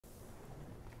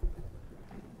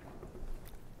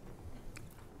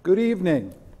Good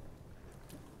evening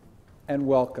and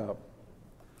welcome.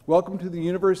 Welcome to the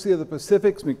University of the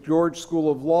Pacific's McGeorge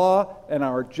School of Law and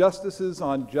our Justices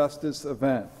on Justice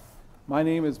event. My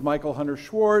name is Michael Hunter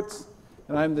Schwartz,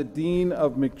 and I'm the Dean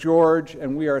of McGeorge,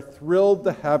 and we are thrilled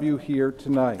to have you here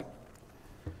tonight.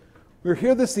 We're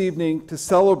here this evening to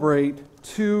celebrate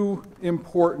two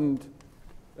important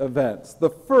events. The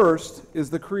first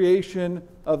is the creation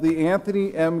of the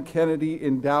Anthony M. Kennedy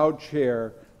Endowed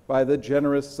Chair by the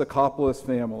generous Tsakopoulos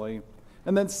family.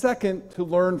 And then second, to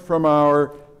learn from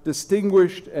our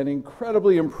distinguished and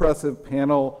incredibly impressive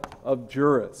panel of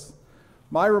jurists.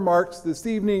 My remarks this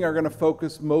evening are going to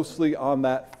focus mostly on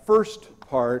that first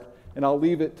part, and I'll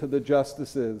leave it to the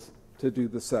justices to do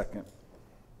the second.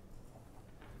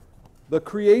 The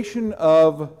creation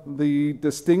of the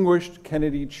distinguished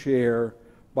Kennedy Chair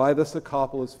by the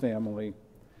Tsakopoulos family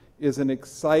is an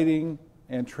exciting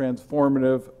and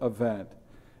transformative event.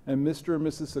 And Mr. and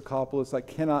Mrs. Tsakopoulos, I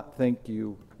cannot thank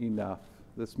you enough.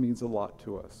 This means a lot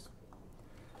to us.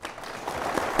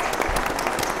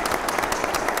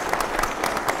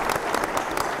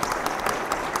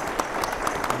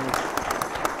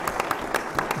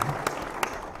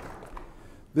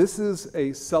 This is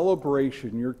a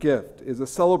celebration, your gift is a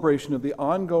celebration of the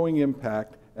ongoing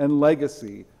impact and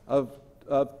legacy of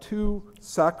two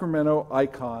Sacramento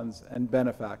icons and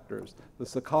benefactors, the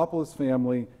Tsakopoulos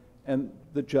family and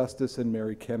the Justice and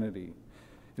Mary Kennedy.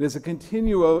 It is a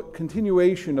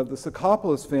continuation of the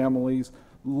Tsakopoulos family's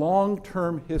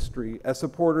long-term history as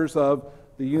supporters of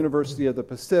the University of the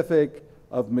Pacific,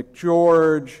 of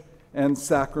McGeorge, and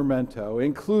Sacramento,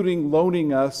 including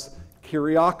loaning us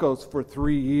Kyriakos for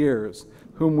 3 years,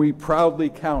 whom we proudly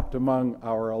count among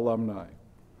our alumni.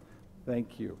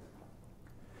 Thank you.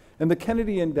 And the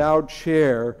Kennedy Endowed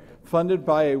Chair, funded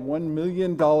by a $1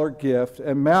 million gift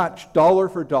and matched dollar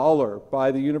for dollar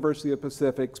by the University of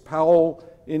Pacific's Powell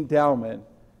Endowment,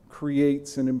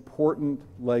 creates an important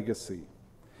legacy.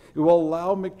 It will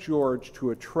allow McGeorge to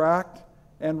attract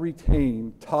and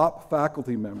retain top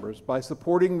faculty members by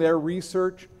supporting their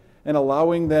research and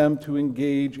allowing them to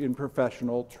engage in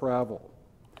professional travel.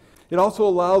 It also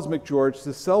allows McGeorge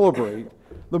to celebrate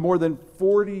the more than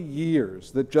 40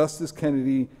 years that Justice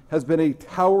Kennedy has been a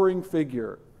towering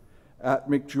figure at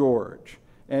McGeorge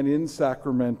and in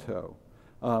Sacramento.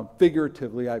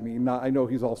 Figuratively, I mean, I know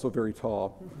he's also very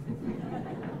tall.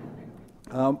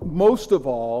 Most of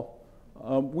all,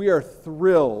 we are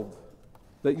thrilled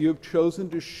that you have chosen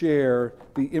to share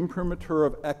the imprimatur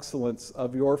of excellence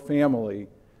of your family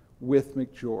with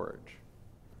McGeorge.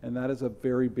 And that is a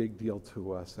very big deal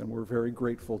to us, and we're very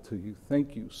grateful to you.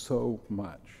 Thank you so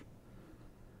much.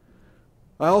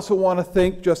 I also want to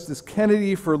thank Justice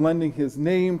Kennedy for lending his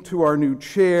name to our new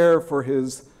chair, for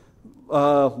his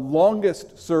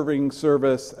longest serving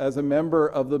service as a member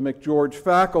of the McGeorge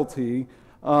faculty,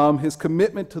 his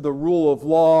commitment to the rule of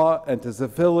law and to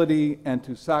civility and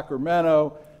to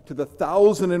Sacramento, to the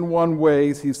 1,001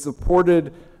 ways he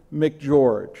supported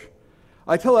McGeorge.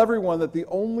 I tell everyone that the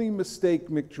only mistake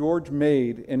McGeorge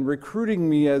made in recruiting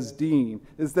me as dean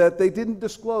is that they didn't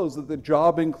disclose that the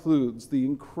job includes the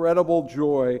incredible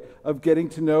joy of getting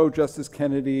to know Justice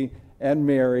Kennedy and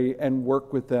Mary and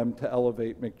work with them to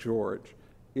elevate McGeorge.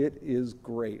 It is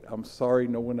great. I'm sorry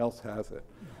no one else has it.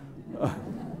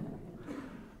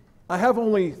 I have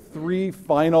only 3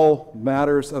 final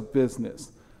matters of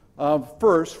business.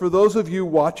 First, for those of you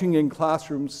watching in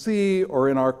Classroom C or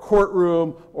in our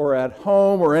courtroom or at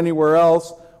home or anywhere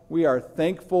else, we are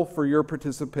thankful for your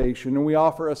participation, and we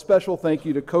offer a special thank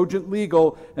you to Cogent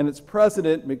Legal and its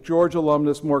president, McGeorge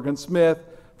alumnus Morgan Smith,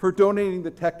 for donating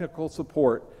the technical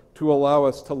support to allow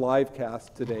us to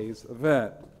livecast today's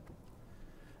event.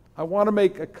 I want to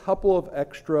make a couple of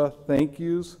extra thank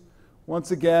yous. Once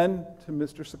again, to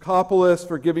Mr. Tsakopoulos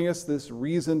for giving us this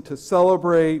reason to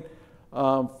celebrate,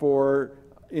 for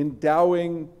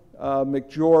endowing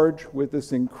McGeorge with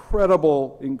this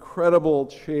incredible, incredible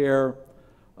chair,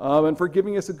 and for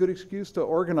giving us a good excuse to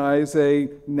organize a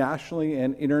nationally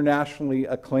and internationally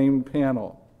acclaimed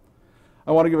panel.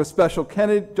 I want to give a special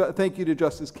thank you to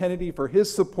Justice Kennedy for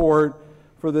his support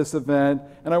for this event,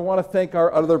 and I want to thank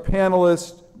our other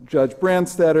panelists, Judge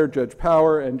Brandstetter, Judge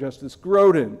Power, and Justice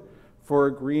Grodin, for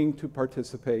agreeing to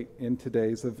participate in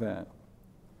today's event.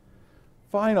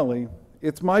 Finally,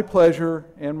 it's my pleasure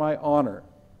and my honor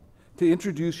to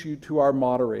introduce you to our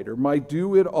moderator, my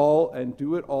do-it-all and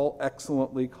do-it-all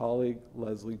excellently colleague,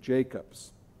 Leslie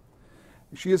Jacobs.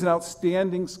 She is an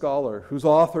outstanding scholar who's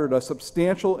authored a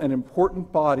substantial and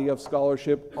important body of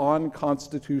scholarship on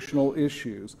constitutional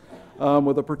issues,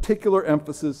 with a particular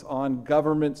emphasis on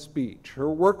government speech. Her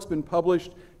work's been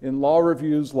published in law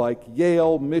reviews like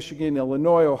Yale, Michigan,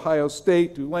 Illinois, Ohio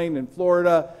State, Tulane, and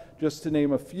Florida, just to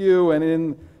name a few. And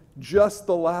in just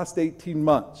the last 18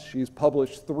 months, she's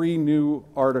published 3 new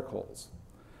articles.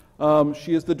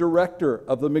 She is the director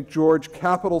of the McGeorge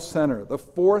Capital Center, the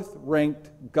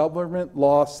 4th-ranked government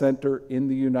law center in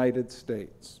the United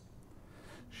States.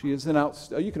 She is an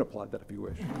you can applaud that if you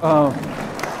wish.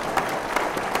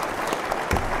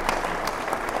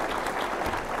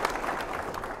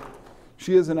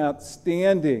 She is an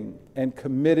outstanding and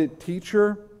committed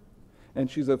teacher, and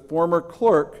she's a former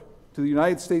clerk to the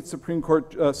United States Supreme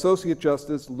Court Associate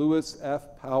Justice Lewis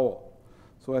F. Powell.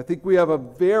 So I think we have a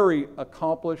very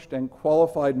accomplished and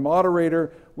qualified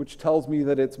moderator, which tells me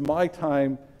that it's my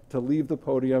time to leave the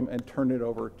podium and turn it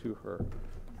over to her.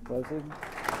 Leslie?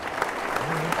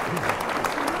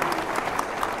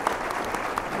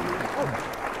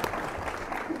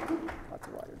 Lots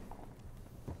of water.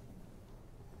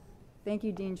 Thank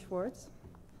you, Dean Schwartz,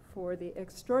 for the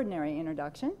extraordinary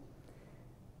introduction.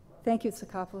 Thank you,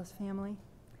 Tsakopoulos family,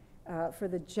 for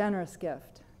the generous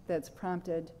gift that's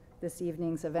prompted this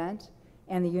evening's event,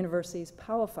 and the university's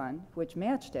Powell Fund, which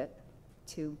matched it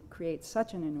to create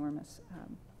such an enormous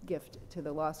gift to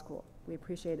the law school. We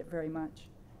appreciate it very much.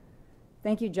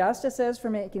 Thank you, justices,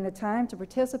 for making the time to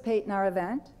participate in our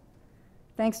event.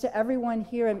 Thanks to everyone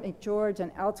here at McGeorge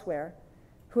and elsewhere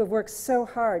who have worked so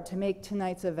hard to make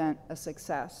tonight's event a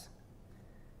success.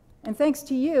 And thanks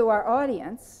to you, our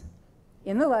audience,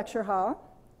 in the lecture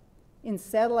hall, in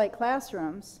satellite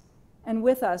classrooms, and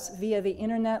with us via the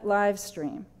internet live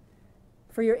stream,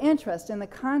 for your interest in the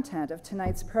content of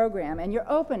tonight's program and your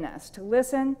openness to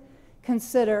listen,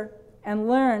 consider, and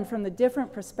learn from the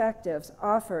different perspectives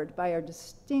offered by our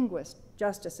distinguished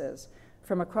justices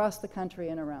from across the country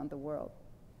and around the world.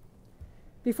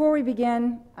 Before we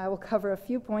begin, I will cover a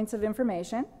few points of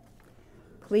information.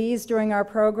 Please, during our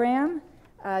program,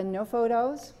 no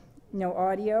photos, no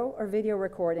audio or video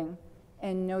recording,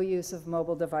 and no use of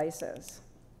mobile devices.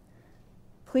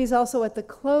 Please also, at the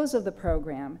close of the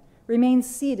program, remain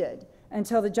seated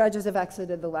until the judges have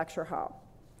exited the lecture hall.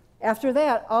 After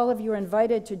that, all of you are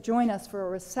invited to join us for a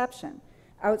reception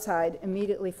outside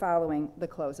immediately following the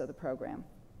close of the program.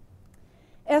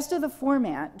 As to the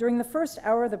format, during the first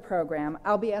hour of the program,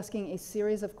 I'll be asking a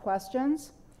series of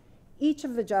questions. Each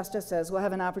of the justices will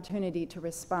have an opportunity to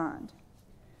respond.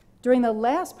 During the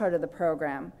last part of the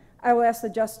program, I will ask the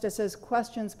justices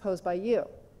questions posed by you.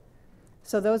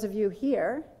 So those of you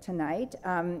here tonight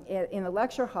in the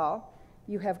lecture hall,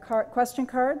 you have question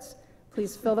cards.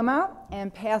 Please fill them out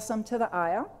and pass them to the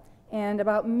aisle. And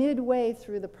about midway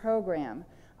through the program,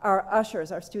 our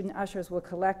ushers, our student ushers, will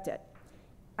collect it.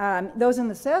 Those in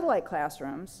the satellite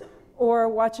classrooms or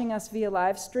watching us via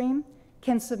live stream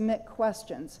can submit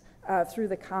questions through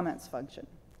the comments function,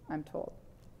 I'm told.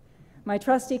 My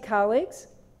trusty colleagues,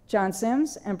 John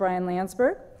Sims and Brian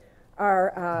Landsberg,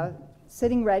 are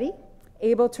sitting ready,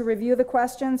 able to review the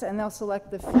questions, and they'll select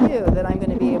the few that I'm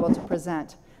going to be able to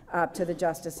present to the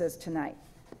justices tonight.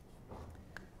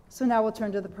 So now we'll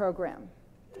turn to the program.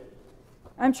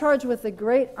 I'm charged with the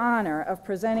great honor of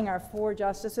presenting our 4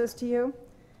 justices to you,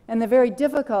 and the very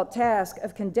difficult task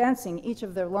of condensing each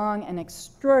of their long and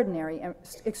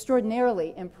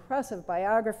extraordinarily impressive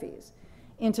biographies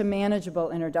into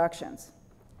manageable introductions.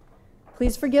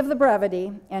 Please forgive the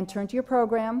brevity and turn to your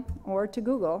program or to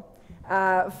Google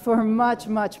for much,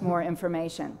 much more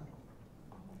information.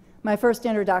 My first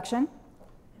introduction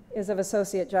is of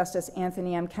Associate Justice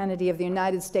Anthony M. Kennedy of the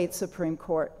United States Supreme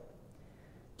Court.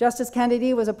 Justice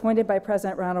Kennedy was appointed by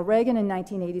President Ronald Reagan in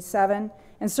 1987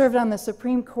 and served on the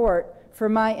Supreme Court for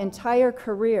my entire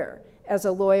career as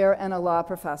a lawyer and a law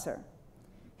professor.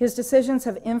 His decisions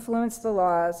have influenced the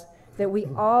laws that we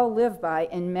all live by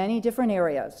in many different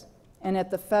areas and at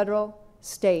the federal,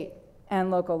 state, and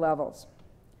local levels.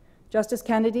 Justice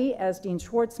Kennedy, as Dean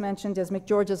Schwartz mentioned, is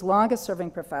McGeorge's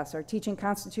longest-serving professor, teaching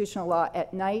constitutional law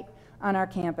at night on our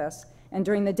campus and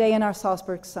during the day in our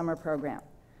Salzburg summer program.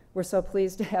 We're so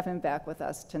pleased to have him back with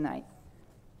us tonight.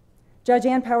 Judge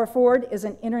Ann Power-Forde is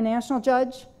an international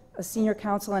judge, a senior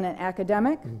counsel, and an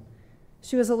academic.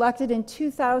 She was elected in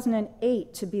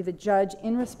 2008 to be the judge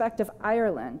in respect of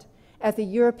Ireland at the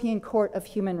European Court of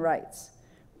Human Rights,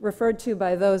 referred to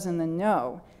by those in the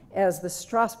know as the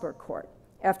Strasbourg Court,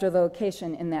 after the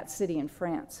location in that city in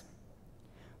France.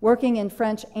 Working in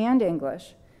French and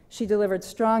English, she delivered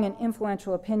strong and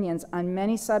influential opinions on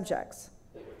many subjects.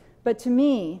 But to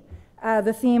me,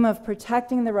 the theme of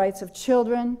protecting the rights of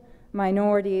children,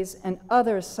 minorities, and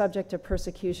others subject to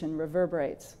persecution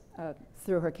reverberates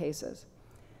through her cases.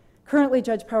 Currently,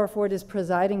 Judge Power-Forde is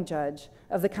presiding judge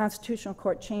of the Constitutional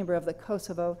Court Chamber of the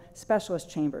Kosovo Specialist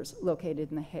Chambers located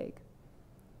in The Hague.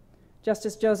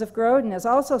 Justice Joseph Grodin has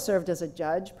also served as a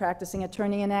judge, practicing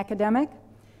attorney and academic.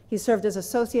 He served as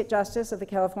Associate Justice of the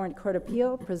California Court of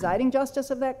Appeal, presiding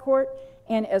justice of that court,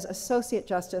 and as Associate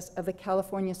Justice of the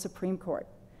California Supreme Court.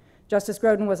 Justice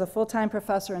Grodin was a full-time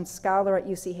professor and scholar at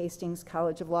UC Hastings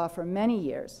College of Law for many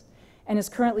years and is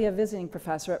currently a visiting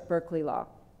professor at Berkeley Law.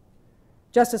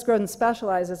 Justice Grodin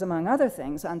specializes, among other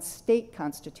things, on state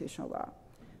constitutional law,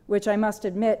 which I must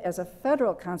admit, as a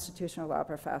federal constitutional law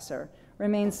professor,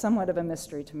 remains somewhat of a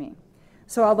mystery to me.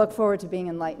 So I'll look forward to being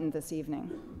enlightened this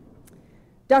evening.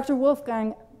 Dr.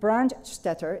 Wolfgang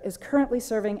Brandstetter is currently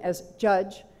serving as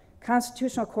Judge,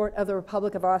 Constitutional Court of the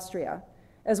Republic of Austria,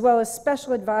 as well as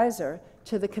Special Advisor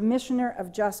to the Commissioner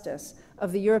of Justice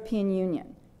of the European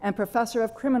Union and Professor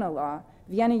of Criminal Law,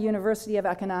 Vienna University of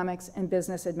Economics and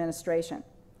Business Administration.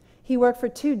 He worked for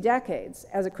 2 decades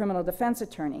as a criminal defense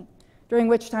attorney, during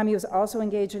which time he was also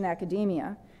engaged in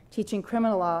academia, teaching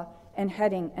criminal law and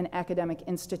heading an academic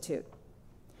institute.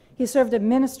 He served as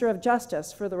Minister of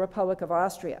Justice for the Republic of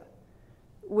Austria,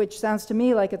 which sounds to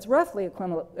me like it's roughly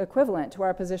equivalent to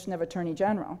our position of Attorney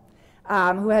General,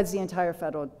 who heads the entire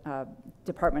federal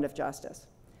Department of Justice.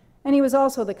 And he was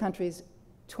also the country's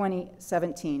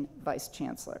 2017 Vice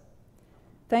Chancellor.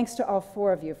 Thanks to all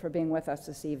 4 of you for being with us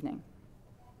this evening.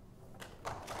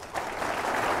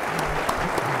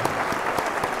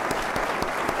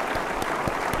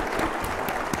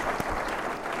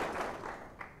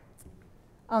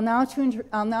 I'll now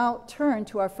turn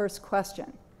to our first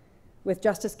question, with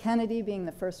Justice Kennedy being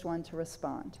the first one to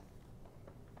respond.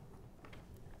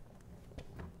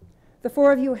 The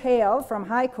 4 of you hail from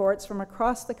high courts from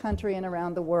across the country and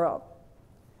around the world.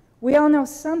 We all know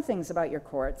some things about your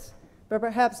courts, but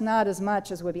perhaps not as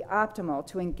much as would be optimal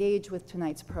to engage with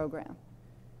tonight's program.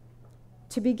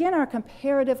 To begin our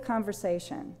comparative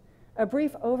conversation, a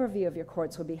brief overview of your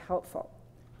courts would be helpful.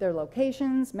 Their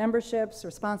locations, memberships,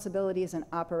 responsibilities, and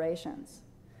operations.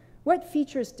 What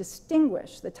features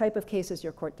distinguish the type of cases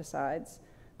your court decides,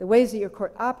 the ways that your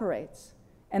court operates,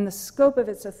 and the scope of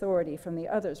its authority from the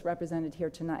others represented here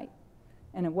tonight?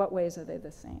 And in what ways are they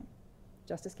the same?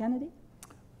 Justice Kennedy?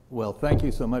 Well, thank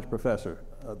you so much, Professor.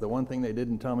 The one thing they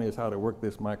didn't tell me is how to work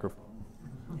this microphone.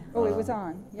 Oh, it was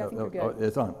on. Yeah, I think we're good.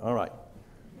 It's on. All right.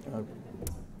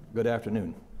 Good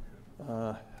afternoon.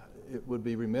 It would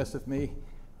be remiss of me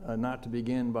not to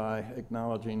begin by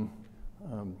acknowledging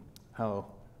how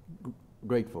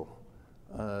grateful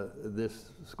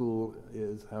this school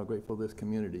is, how grateful this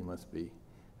community must be,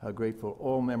 how grateful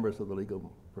all members of the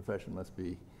legal profession must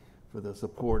be for the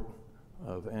support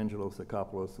of Angelo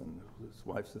Tsakopoulos and his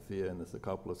wife Sofia and the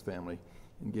Tsakopoulos family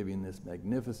in giving this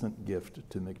magnificent gift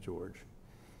to McGeorge.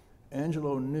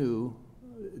 Angelo knew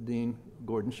Dean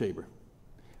Gordon Shaber.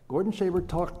 Gordon Shaber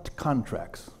talked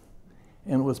contracts,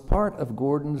 and it was part of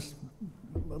Gordon's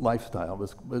lifestyle.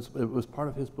 It was part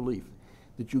of his belief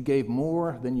that you gave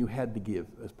more than you had to give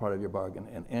as part of your bargain,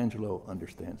 and Angelo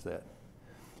understands that.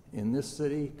 In this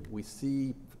city, we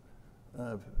see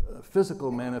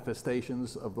physical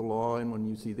manifestations of the law, and when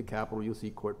you see the Capitol, you'll see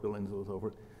court buildings and so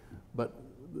forth. But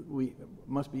we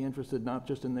must be interested not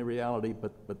just in the reality,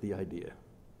 but the idea.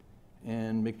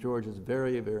 And McGeorge is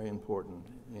very, very important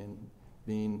in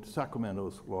being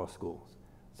Sacramento's law school.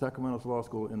 Sacramento's law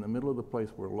school in the middle of the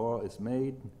place where law is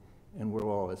made and where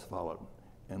law is followed,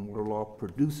 and where law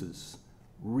produces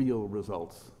real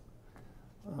results.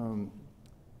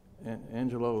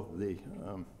 Angelo,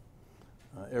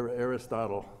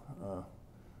 Aristotle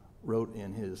wrote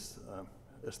in his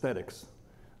Aesthetics,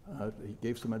 he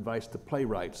gave some advice to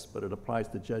playwrights, but it applies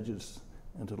to judges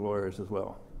and to lawyers as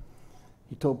well.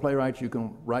 He told playwrights you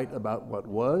can write about what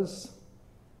was,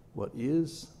 what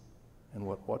is, and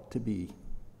what ought to be.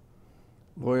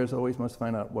 Lawyers always must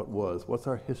find out what was. What's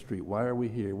our history? Why are we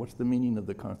here? What's the meaning of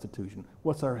the Constitution?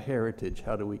 What's our heritage?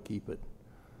 How do we keep it?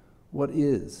 What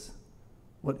is?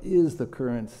 What is the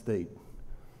current state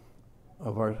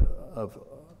of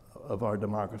our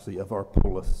democracy, of our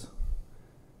polis?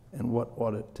 And what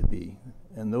ought it to be?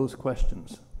 And those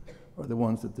questions are the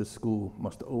ones that this school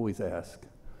must always ask.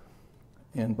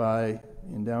 And by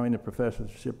endowing a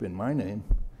professorship in my name,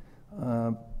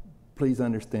 please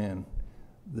understand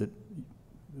that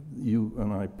you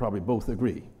and I probably both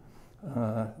agree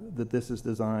that this is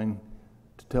designed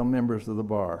to tell members of the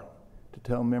bar, to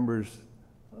tell members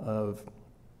of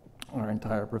our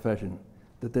entire profession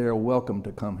that they are welcome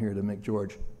to come here to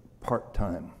McGeorge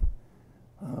part-time,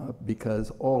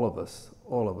 because all of us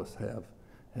have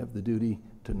the duty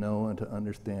to know and to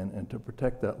understand and to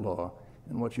protect that law.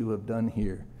 And what you have done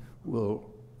here will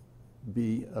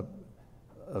be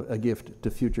a gift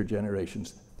to future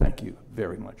generations. Thank you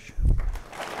very much.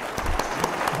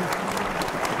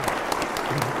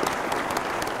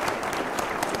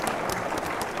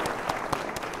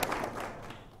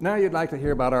 Now you'd like to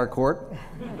hear about our court.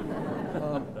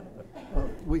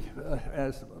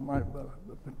 As my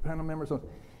panel members know,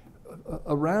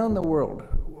 around the world,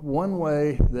 one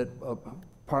way that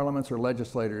parliaments or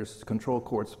legislators control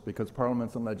courts, because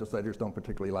parliaments and legislators don't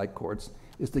particularly like courts,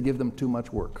 is to give them too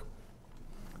much work.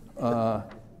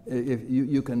 If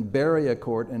you can bury a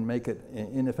court and make it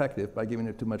ineffective by giving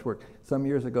it too much work. Some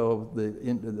years ago,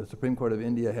 the Supreme Court of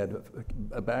India had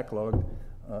a backlog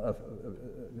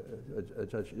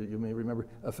Judge, you may remember,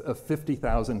 of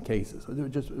 50,000 cases.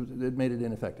 It made it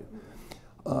ineffective.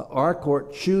 Our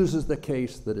court chooses the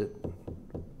case that it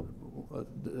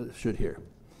should hear.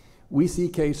 We see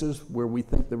cases where we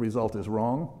think the result is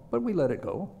wrong, but we let it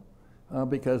go.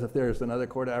 Because if there's another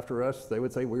court after us, they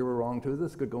would say we were wrong too.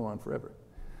 This could go on forever.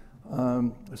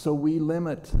 So we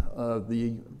limit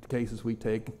the cases we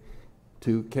take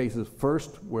to cases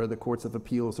first where the courts of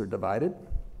appeals are divided,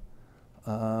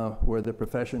 where the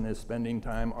profession is spending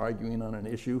time arguing on an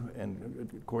issue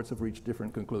and courts have reached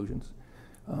different conclusions.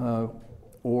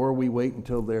 Or we wait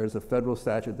until there's a federal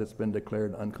statute that's been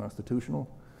declared unconstitutional,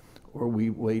 or we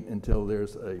wait until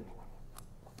there's a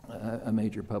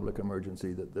major public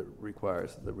emergency that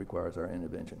requires our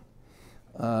intervention.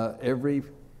 Every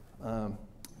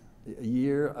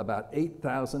year, about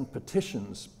 8,000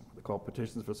 petitions, called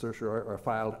petitions for certiorari, are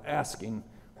filed asking,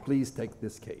 please take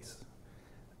this case.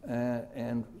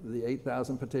 And the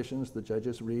 8,000 petitions, the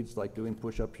judges read, it's like doing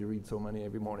push-ups, you read so many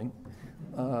every morning.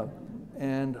 All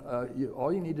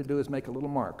you need to do is make a little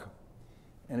mark.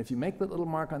 And if you make the little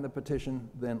mark on the petition,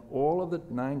 then all of the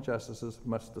 9 justices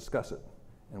must discuss it.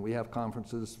 And we have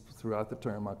conferences throughout the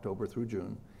term, October through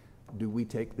June. Do we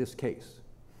take this case?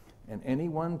 And any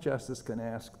one justice can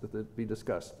ask that it be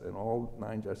discussed, and all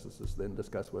 9 justices then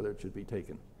discuss whether it should be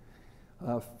taken.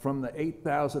 From the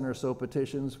 8,000 or so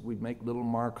petitions, we make little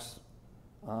marks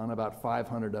on about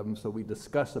 500 of them, so we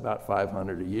discuss about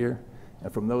 500 a year.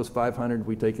 And from those 500,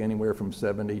 we take anywhere from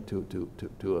 70 to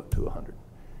 100.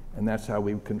 And that's how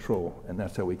we control,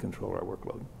 our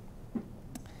workload.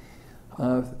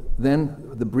 Then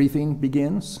the briefing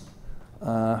begins,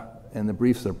 and the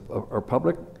briefs are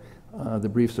public. The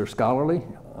briefs are scholarly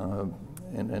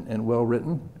and well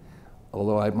written,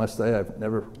 although I must say I've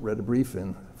never read a brief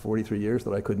in 43 years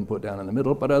that I couldn't put down in the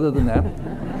middle, but other than that,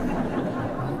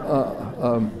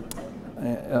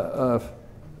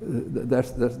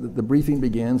 the briefing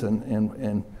begins,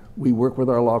 and we work with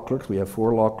our law clerks. We have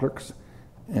 4 law clerks,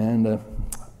 and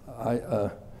I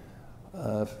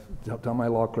tell my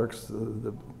law clerks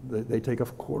they take a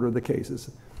quarter of the cases.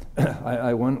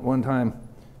 I one time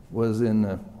was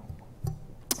in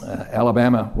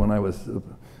Alabama when I was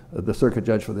the circuit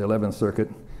judge for the 11th Circuit,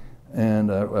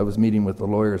 and I was meeting with the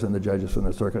lawyers and the judges from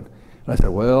the circuit. And I said,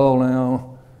 well,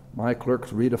 now, my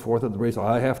clerks read a fourth of the briefs.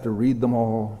 I have to read them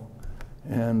all.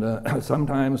 And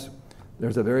sometimes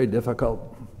there's a very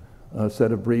difficult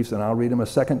set of briefs, and I'll read them a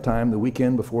second time the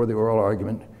weekend before the oral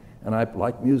argument. And I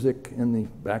like music in the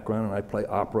background, and I play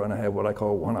opera, and I have what I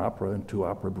call 1 opera and 2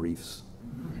 opera briefs.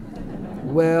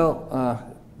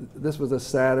 Well, this was a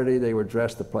Saturday. They were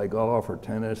dressed to play golf or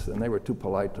tennis, and they were too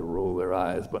polite to roll their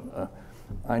eyes. But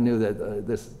I knew that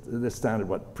this sounded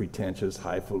pretentious,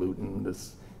 highfalutin.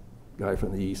 This guy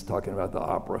from the East talking about the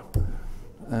opera,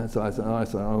 and so I said,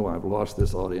 oh, I've lost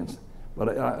this audience.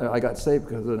 But I got saved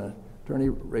because an attorney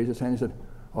raised his hand. He said,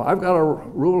 oh, I've got a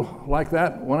rule like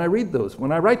that when I write those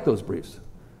briefs.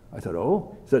 I said,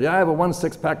 oh? He said, yeah, I have a 1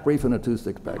 6-pack brief and a 2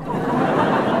 6-pack.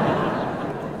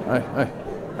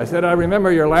 I said, I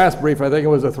remember your last brief. I think it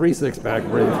was a 3 6-pack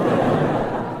brief.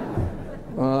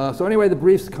 So anyway, the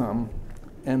briefs come,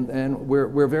 and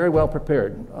we're very well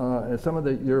prepared. Some of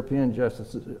the European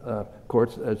justice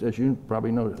courts, as you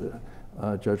probably know,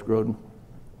 Judge Grodin,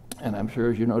 and I'm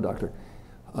sure as you know, Doctor,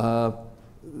 and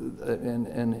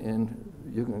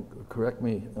you can correct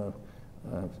me,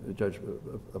 Judge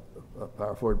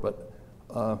Power-Forde, but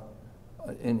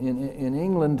in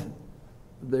England,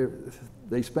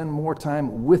 they spend more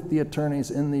time with the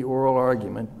attorneys in the oral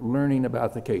argument learning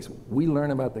about the case. We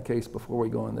learn about the case before we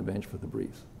go on the bench for the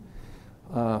briefs.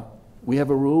 We have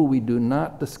a rule: we do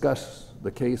not discuss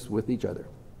the case with each other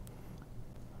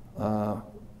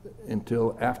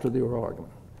until after the oral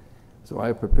argument. So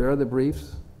I prepare the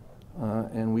briefs,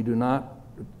 and we do not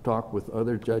talk with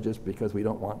other judges because we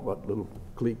don't want little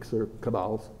cliques or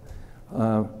cabals.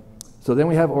 So then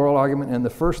we have oral argument, and the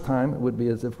first time it would be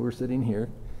as if we're sitting here,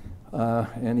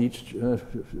 and each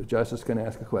justice can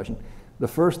ask a question. the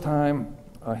first time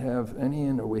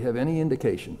we have any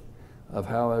indication of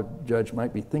how a judge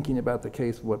might be thinking about the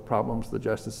case, what problems the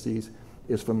justice sees,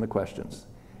 is from the questions.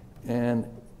 And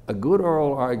a good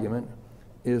oral argument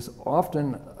is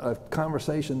often a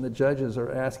conversation the judges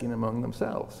are asking among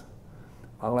themselves.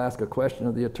 I'll ask a question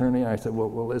of the attorney. I said,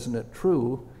 well, isn't it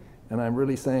true? And I'm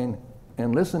really saying,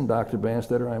 and listen, Dr.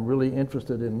 Brandstetter, I'm really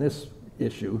interested in this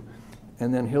issue.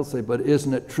 And then he'll say, but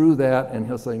isn't it true that? And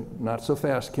he'll say, not so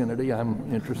fast, Kennedy,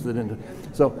 I'm interested in it.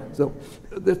 So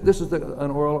this is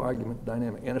an oral argument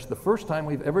dynamic. And it's the first time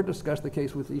we've ever discussed the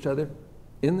case with each other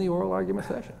in the oral argument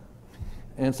session.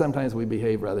 And sometimes we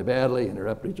behave rather badly,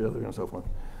 interrupt each other, and so forth.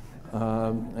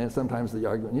 And sometimes the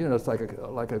argument, you know, it's like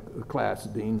a class,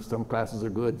 Dean. Some classes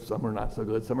are good, some are not so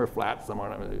good, some are flat, some are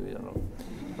not, you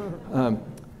know.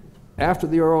 After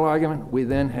the oral argument, we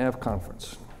then have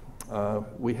conference.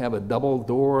 We have a double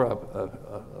door,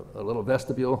 a little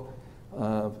vestibule,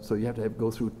 so you have to go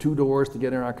through 2 doors to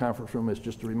get in our conference room. It's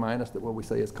just to remind us that what we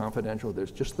say is confidential.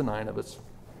 There's just the 9 of us.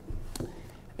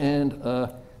 And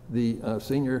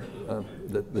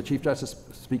the Chief Justice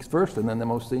speaks first, and then the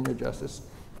most senior justice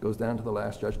goes down to the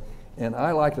last judge. And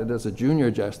I liked it as a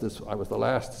junior justice, I was the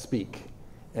last to speak.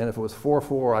 And if it was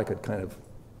 4-4, I could kind of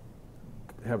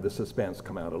have the suspense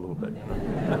come out a little bit.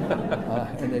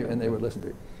 and they would listen to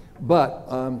it. But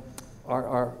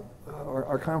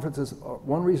our conferences,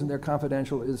 one reason they're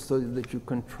confidential is so that you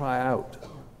can try out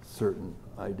certain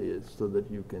ideas, so that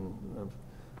you can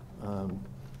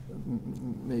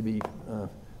maybe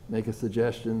make a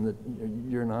suggestion that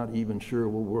you're not even sure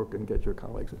will work and get your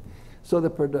colleagues. So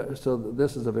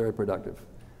this is a very productive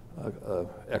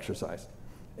exercise.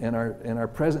 And our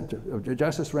present,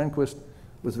 Justice Rehnquist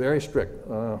was very strict.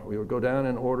 We would go down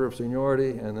in order of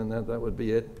seniority, and then that would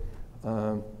be it.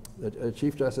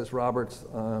 Chief Justice Roberts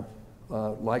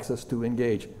likes us to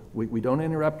engage. We don't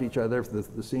interrupt each other.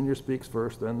 If the senior speaks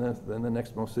first, then the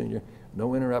next most senior.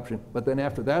 No interruption. But then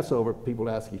after that's over, people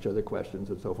ask each other questions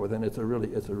and so forth. And it's a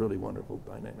really wonderful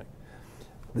dynamic.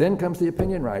 Then comes the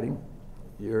opinion writing.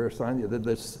 You're assigned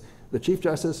the Chief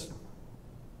Justice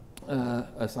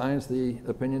assigns the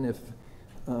opinion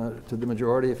to the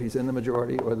majority if he's in the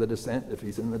majority, or the dissent if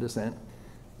he's in the dissent.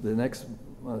 The next,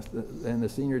 and the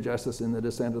senior justice in the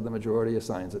dissent of the majority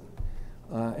assigns it.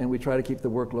 And we try to keep the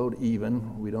workload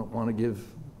even. We don't want to give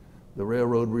the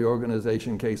railroad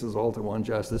reorganization cases all to one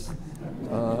justice.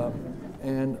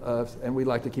 And we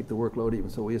like to keep the workload even,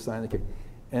 so we assign the case.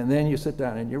 And then you sit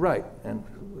down and you write. And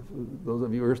those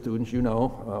of you who are students, you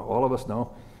know, all of us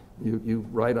know, you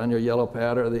write on your yellow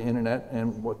pad or the internet,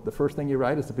 and the first thing you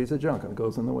write is a piece of junk, and it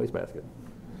goes in the wastebasket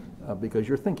because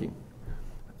you're thinking.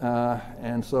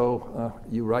 And so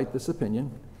you write this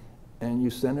opinion, and you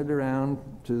send it around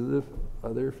to the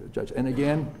other judge. And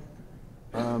again,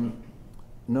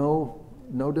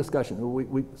 no discussion.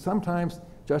 We sometimes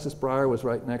Justice Breyer was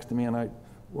right next to me, and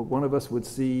one of us would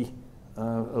see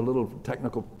a little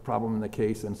technical problem in the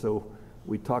case, and so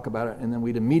we'd talk about it, and then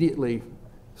we'd immediately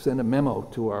send a memo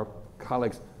to our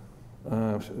colleagues.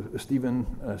 Stephen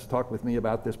has talked with me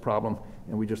about this problem,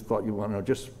 and we just thought you want to know,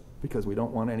 just because we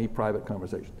don't want any private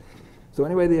conversation. So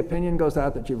anyway, the opinion goes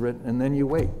out that you've written, and then you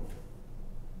wait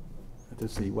to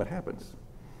see what happens.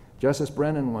 Justice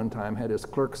Brennan one time had his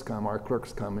clerks come, our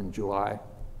clerks come in July,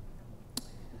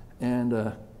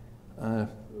 and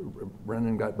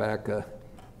Brennan got back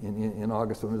in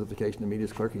August on his vacation to meet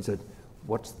his clerk. He said,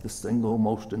 "What's the single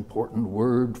most important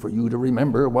word for you to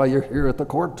remember while you're here at the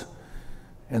court?"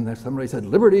 And then somebody said,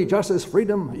 "Liberty, justice,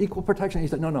 freedom, equal protection." He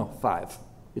said, "No, 5.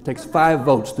 It takes 5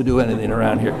 votes to do anything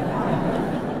around here."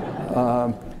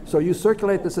 So you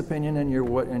circulate this opinion, and you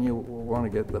want to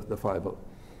get the 5 vote.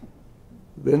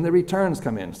 Then the returns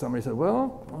come in. Somebody said,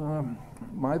 "Well,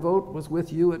 my vote was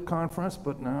with you at conference,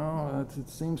 but now it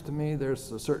seems to me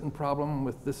there's a certain problem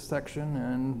with this section,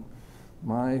 and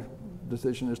my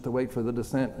decision is to wait for the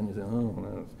dissent." And you say, "Oh,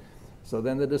 no." So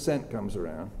then the dissent comes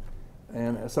around,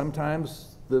 and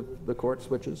sometimes the court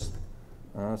switches.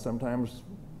 Sometimes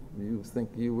you think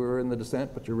you were in the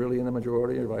dissent, but you're really in the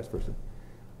majority, or vice versa.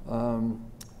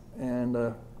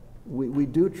 We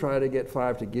do try to get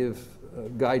 5 to give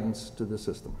guidance to the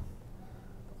system.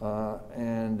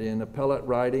 And in appellate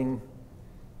writing,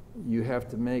 you have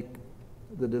to make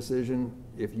the decision.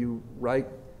 If you write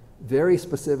very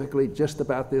specifically just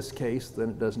about this case, then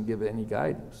it doesn't give any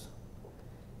guidance.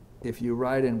 If you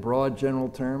write in broad general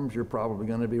terms, you're probably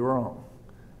going to be wrong.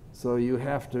 So you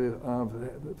have to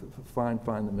find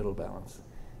the middle balance.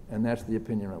 And that's the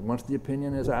opinion. Once the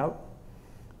opinion is out,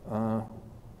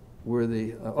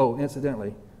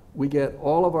 incidentally, we get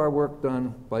all of our work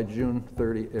done by June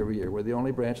 30 every year. We're the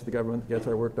only branch of the government that gets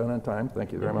our work done on time.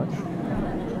 Thank you very much.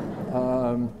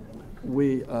 All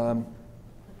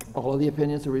of the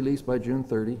opinions are released by June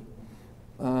 30.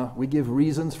 We give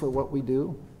reasons for what we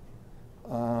do.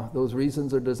 Those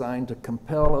reasons are designed to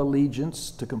compel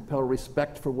allegiance, to compel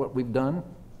respect for what we've done.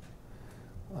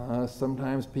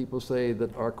 Sometimes people say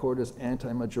that our court is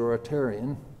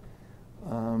anti-majoritarian,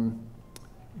 and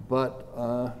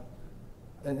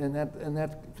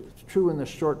that's true in the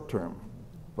short term,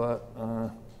 but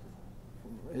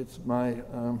it's my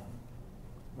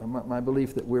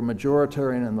belief that we're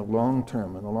majoritarian in the long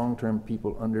term. In the long term,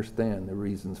 people understand the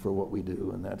reasons for what we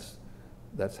do, and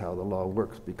that's how the law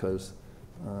works, because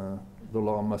the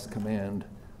law must command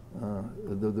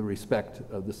the respect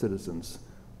of the citizens,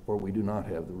 or we do not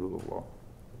have the rule of law.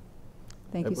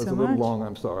 Thank you so much. It was a little long,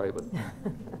 I'm sorry, but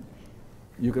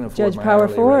you can afford Judge my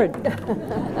hourly Power-Forde.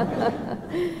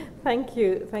 rate. Thank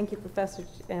you, Professor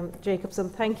Jacobson.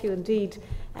 Thank you indeed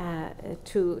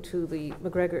to the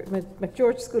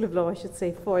McGeorge School of Law, I should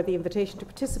say, for the invitation to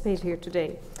participate here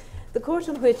today. The court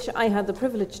in which I had the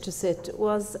privilege to sit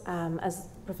was, as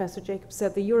Professor Jacobs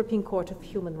said, the European Court of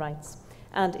Human Rights,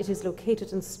 and it is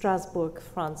located in Strasbourg,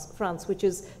 France, which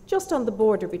is just on the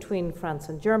border between France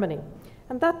and Germany.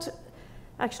 And that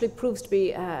actually proves to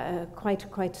be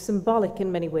quite symbolic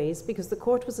in many ways, because the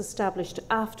court was established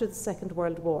after the Second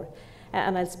World War,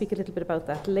 and I'll speak a little bit about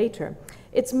that later.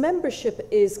 Its membership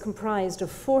is comprised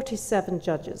of 47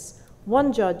 judges,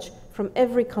 one judge from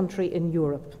every country in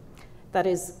Europe, that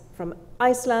is from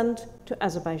Iceland to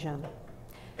Azerbaijan.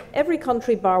 Every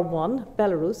country bar one,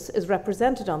 Belarus, is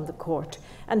represented on the court,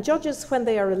 and judges, when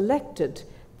they are elected,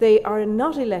 they are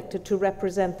not elected to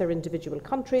represent their individual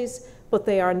countries, but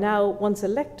they are now, once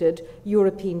elected,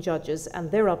 European judges,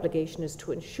 and their obligation is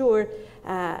to ensure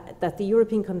that the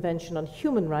European Convention on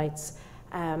Human Rights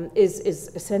is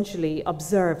essentially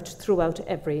observed throughout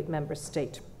every member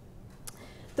state.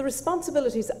 The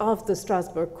responsibilities of the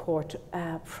Strasbourg Court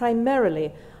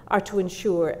primarily are to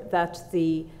ensure that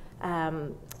the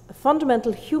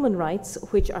fundamental human rights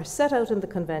which are set out in the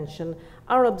Convention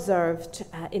are observed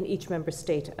in each member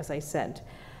state, as I said.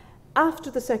 After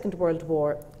the Second World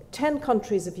War, 10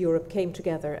 countries of Europe came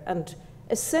together and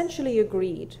essentially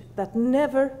agreed that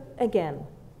never again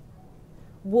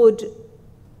would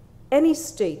any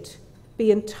state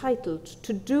be entitled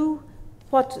to do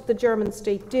what the German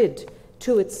state did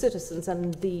to its citizens,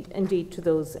 and indeed to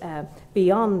those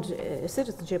beyond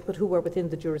citizenship, but who were within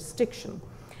the jurisdiction.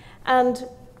 And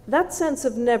that sense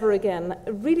of never again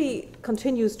really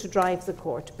continues to drive the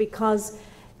court, because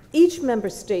each member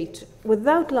state,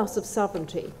 without loss of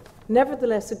sovereignty,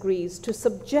 nevertheless agrees to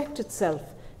subject itself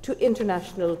to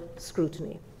international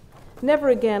scrutiny. Never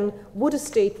again would a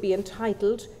state be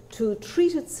entitled to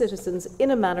treat its citizens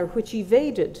in a manner which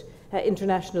evaded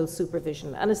international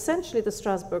supervision. And essentially the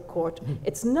Strasbourg Court,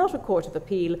 it's not a court of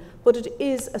appeal, but it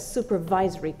is a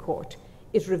supervisory court.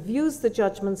 It reviews the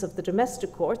judgments of the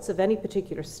domestic courts of any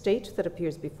particular state that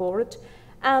appears before it,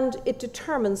 and it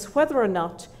determines whether or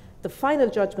not the final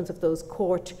judgments of those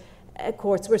courts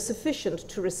were sufficient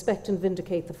to respect and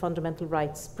vindicate the fundamental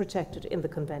rights protected in the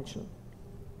Convention.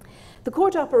 The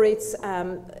court operates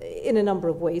in a number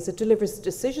of ways. It delivers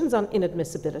decisions on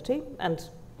inadmissibility, and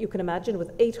you can imagine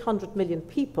with 800 million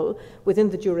people within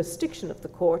the jurisdiction of the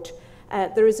court,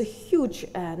 there is a huge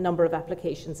number of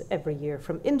applications every year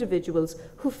from individuals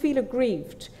who feel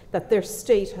aggrieved that their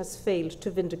state has failed to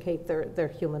vindicate their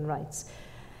human rights.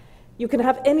 You can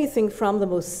have anything from the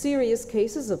most serious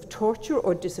cases of torture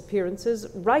or disappearances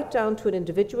right down to an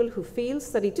individual who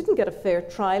feels that he didn't get a fair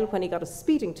trial when he got a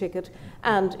speeding ticket,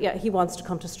 and he wants to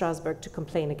come to Strasbourg to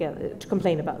complain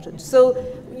about it. So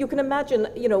you can imagine,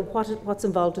 what's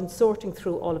involved in sorting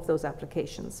through all of those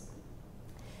applications.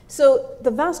 So the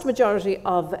vast majority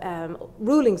of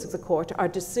rulings of the court are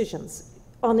decisions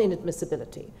on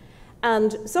inadmissibility.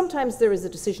 And sometimes there is a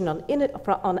decision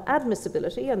on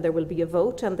admissibility, and there will be a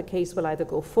vote, and the case will either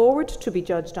go forward to be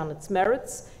judged on its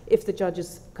merits if the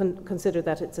judges consider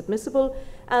that it's admissible,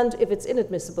 and if it's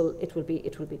inadmissible, it will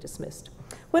be dismissed.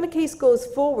 When a case goes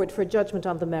forward for judgment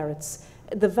on the merits,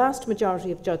 the vast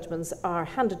majority of judgments are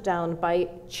handed down by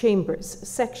chambers,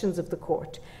 sections of the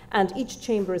court, and each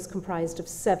chamber is comprised of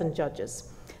 7 judges.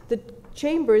 The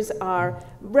chambers are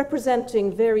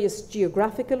representing various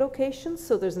geographical locations,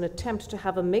 so there's an attempt to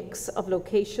have a mix of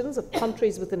locations of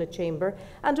countries within a chamber,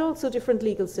 and also different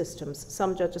legal systems.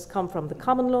 Some judges come from the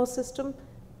common law system,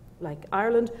 like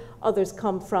Ireland, others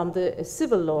come from the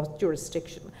civil law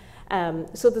jurisdiction.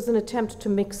 So there's an attempt to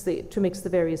mix the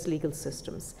various legal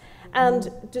systems.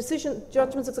 And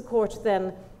judgments of the court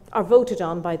then are voted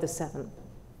on by the 7.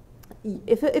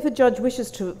 If a judge wishes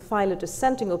to file a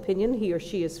dissenting opinion, he or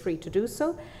she is free to do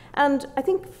so, And I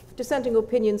think dissenting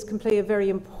opinions can play a very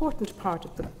important part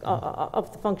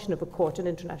of the function of a court, an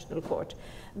international court,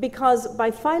 because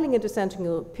by filing a dissenting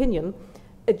opinion,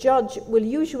 a judge will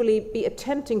usually be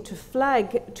attempting to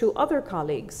flag to other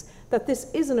colleagues that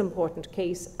this is an important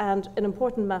case and an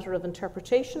important matter of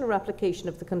interpretation or application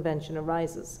of the convention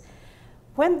arises.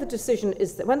 When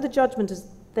the judgment is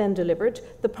then delivered,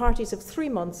 the parties have 3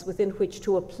 months within which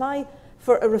to apply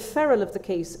for a referral of the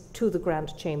case to the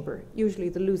Grand Chamber. Usually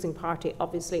the losing party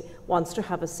obviously wants to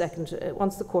have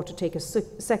wants the court to take a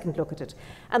second look at it.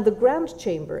 And the Grand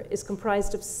Chamber is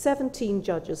comprised of 17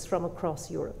 judges from across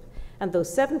Europe. And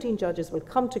those 17 judges will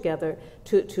come together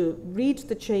to read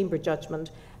the chamber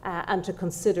judgment and to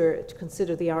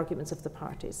consider the arguments of the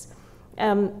parties.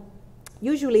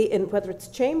 Usually, whether it's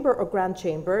chamber or grand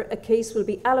chamber, a case will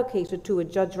be allocated to a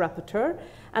judge rapporteur,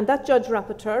 and that judge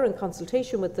rapporteur, in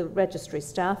consultation with the registry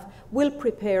staff, will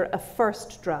prepare a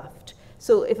first draft.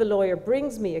 So if a lawyer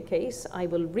brings me a case, I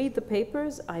will read the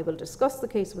papers, I will discuss the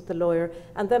case with the lawyer,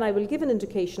 and then I will give an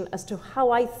indication as to how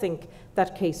I think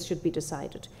that case should be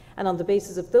decided. And on the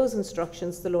basis of those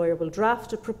instructions, the lawyer will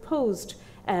draft a proposed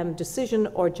decision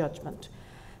or judgment.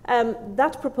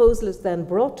 That proposal is then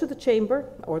brought to the chamber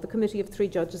or the committee of 3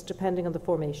 judges, depending on the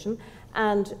formation,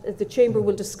 and the chamber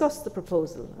will discuss the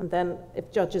proposal. And then,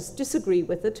 if judges disagree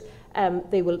with it,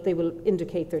 they will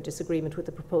indicate their disagreement with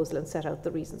the proposal and set out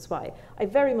the reasons why. I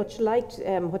very much liked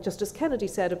what Justice Kennedy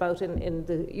said about in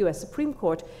the US Supreme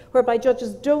Court, whereby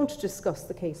judges don't discuss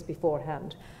the case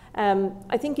beforehand.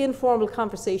 I think informal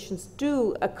conversations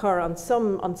do occur on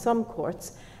some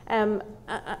courts. And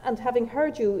having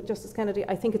heard you, Justice Kennedy,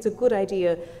 I think it's a good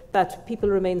idea that people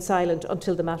remain silent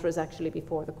until the matter is actually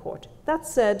before the court. That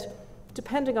said,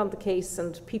 depending on the case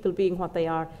and people being what they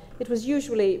are, it was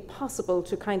usually possible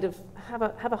to kind of have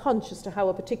a hunch as to how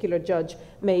a particular judge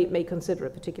may consider a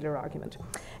particular argument.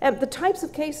 The types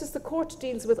of cases, the court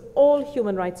deals with all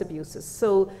human rights abuses.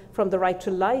 So from the right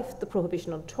to life, the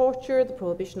prohibition on torture, the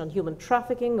prohibition on human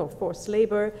trafficking or forced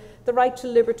labour, the right to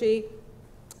liberty,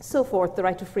 so forth, the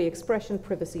right to free expression,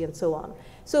 privacy, and so on.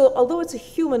 So although it's a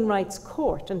human rights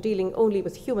court and dealing only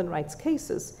with human rights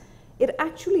cases, it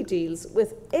actually deals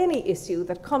with any issue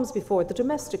that comes before the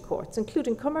domestic courts,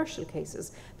 including commercial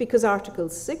cases, because Article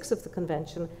 6 of the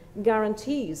Convention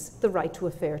guarantees the right to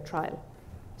a fair trial.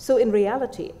 So in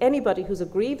reality, anybody who's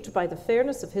aggrieved by the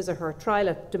fairness of his or her trial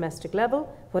at domestic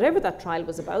level, whatever that trial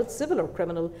was about, civil or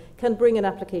criminal, can bring an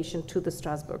application to the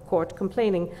Strasbourg court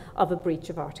complaining of a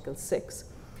breach of Article 6.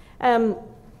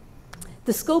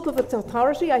 The scope of its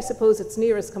authority, I suppose its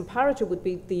nearest comparator would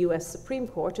be the US Supreme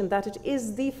Court, in that it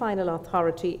is the final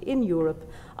authority in Europe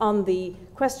on the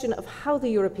question of how the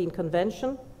European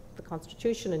Convention, the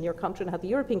Constitution in your country, and how the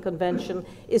European Convention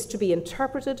is to be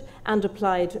interpreted and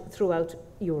applied throughout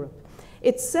Europe.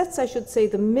 It sets, I should say,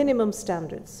 the minimum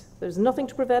standards. There's nothing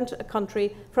to prevent a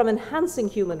country from enhancing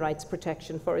human rights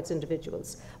protection for its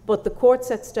individuals, but the court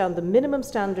sets down the minimum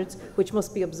standards which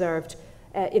must be observed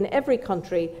in every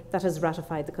country that has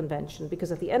ratified the convention,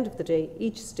 because at the end of the day,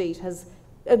 each state has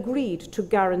agreed to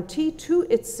guarantee to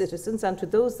its citizens and to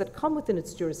those that come within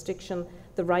its jurisdiction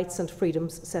the rights and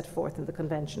freedoms set forth in the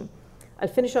convention. I'll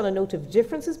finish on a note of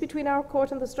differences between our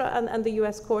court and the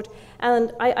US court,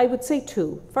 and I would say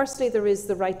 2. Firstly, there is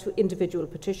the right to individual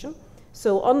petition.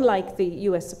 So unlike the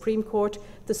US Supreme Court,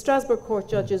 the Strasbourg Court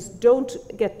judges don't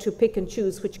get to pick and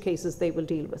choose which cases they will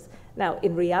deal with. Now,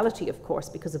 in reality, of course,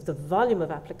 because of the volume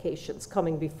of applications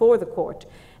coming before the court,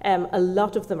 a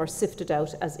lot of them are sifted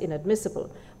out as inadmissible.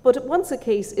 But once a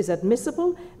case is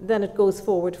admissible, then it goes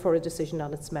forward for a decision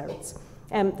on its merits.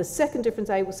 The second difference,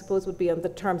 I suppose, would be on the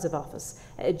terms of office.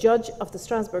 A judge of the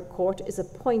Strasbourg Court is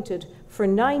appointed for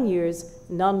 9 years,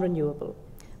 non-renewable.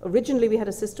 Originally, we had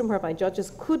a system whereby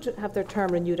judges could have their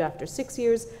term renewed after 6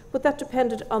 years, but that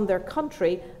depended on their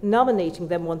country nominating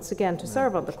them once again to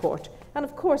serve on the court. And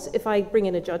of course, if I bring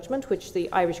in a judgment which the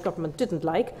Irish government didn't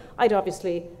like, I'd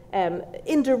obviously,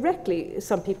 indirectly,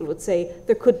 some people would say,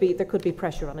 there could be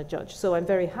pressure on a judge. So I'm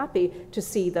very happy to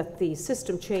see that the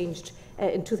system changed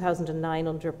in 2009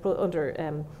 under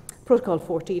Protocol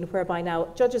 14, whereby now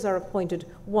judges are appointed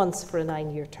once for a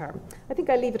 9-year term. I think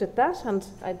I'll leave it at that, and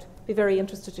I'd be very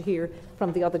interested to hear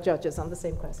from the other judges on the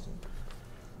same question.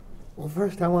 Well,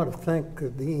 first I want to thank the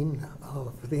Dean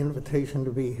for the invitation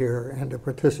to be here and to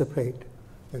participate.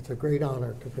 It's a great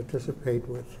honor to participate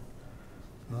with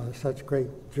such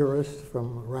great jurists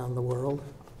from around the world.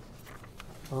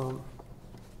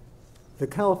 The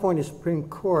California Supreme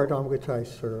Court, on which I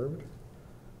served,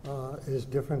 is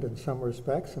different in some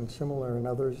respects and similar in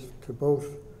others to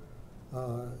both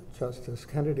Justice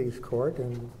Kennedy's court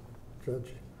and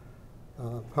Judge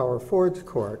Power-Forde's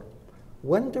court,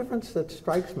 one difference that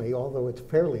strikes me, although it's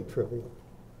fairly trivial,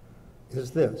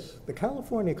 is this. The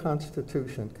California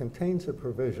Constitution contains a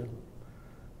provision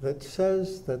that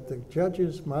says that the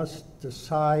judges must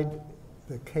decide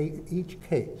each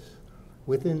case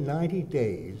within 90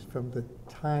 days from the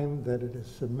time that it is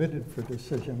submitted for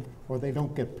decision, or they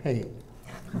don't get paid.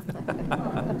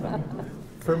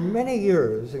 For many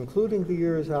years, including the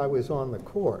years I was on the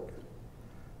court,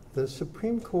 the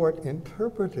Supreme Court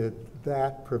interpreted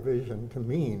that provision to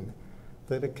mean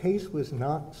that a case was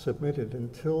not submitted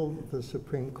until the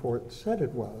Supreme Court said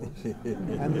it was.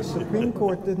 And the Supreme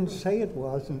Court didn't say it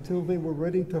was until they were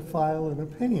ready to file an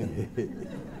opinion.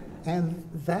 And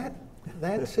that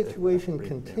situation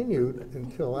continued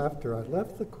until after I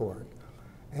left the court,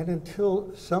 and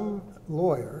until some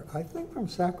lawyer, I think from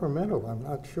Sacramento, I'm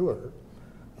not sure,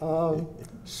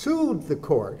 sued the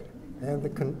court and the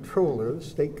controller, the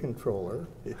state controller,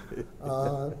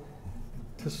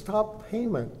 to stop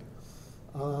payment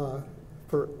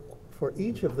for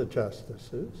each of the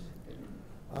justices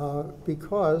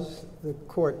because the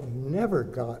court never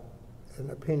got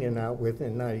an opinion out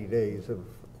within 90 days of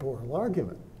oral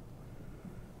argument,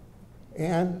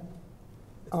 and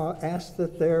asked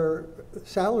that their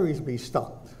salaries be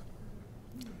stopped.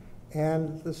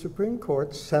 And the Supreme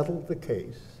Court settled the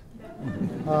case,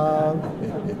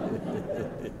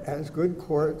 as good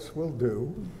courts will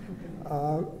do,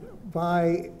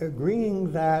 by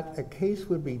agreeing that a case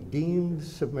would be deemed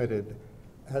submitted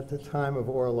at the time of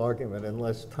oral argument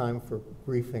unless time for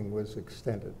briefing was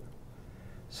extended.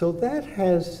 So that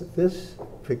has this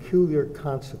peculiar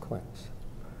consequence,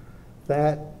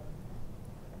 that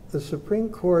the Supreme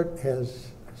Court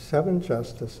has 7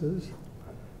 justices.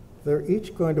 They're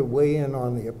each going to weigh in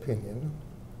on the opinion.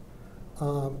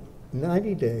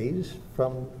 90 days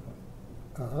from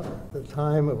the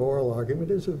time of oral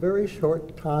argument is a very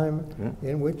short time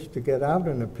in which to get out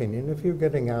an opinion if you're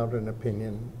getting out an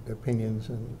opinions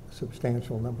in a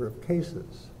substantial number of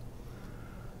cases.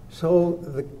 So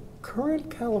the current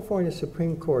California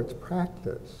Supreme Court's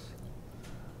practice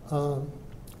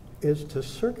is to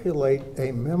circulate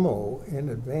a memo in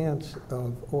advance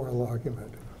of oral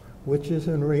argument, which is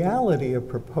in reality a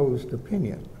proposed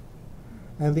opinion.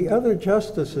 And the other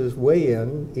justices weigh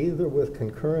in, either with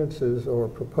concurrences or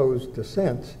proposed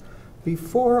dissents,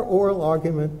 before oral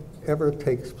argument ever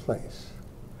takes place.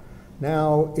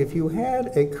 Now, if you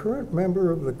had a current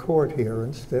member of the court here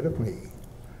instead of me,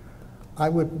 I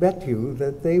would bet you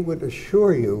that they would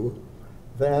assure you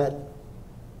that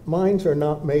minds are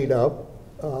not made up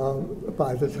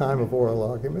by the time of oral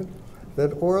argument,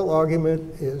 that oral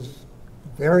argument is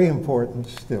very important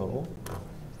still,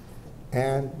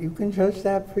 and you can judge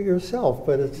that for yourself.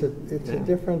 But it's a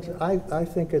difference. I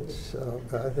think it's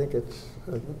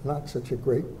not such a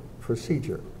great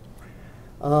procedure.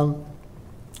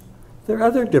 There are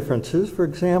other differences. For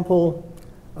example,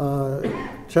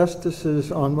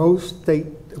 justices on most state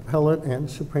appellate and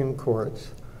Supreme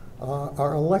Courts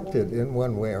are elected in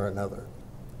one way or another.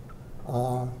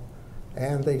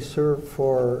 And they serve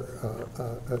for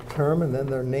a term, and then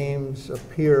their names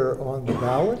appear on the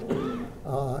ballot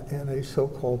in a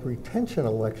so-called retention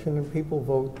election, and people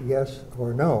vote yes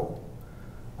or no.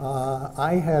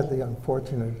 I had the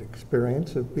unfortunate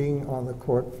experience of being on the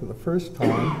court for the first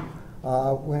time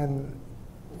when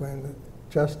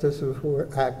justices were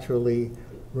actually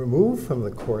removed from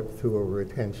the court through a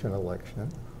retention election.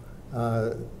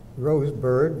 Rose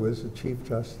Bird was the Chief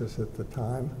Justice at the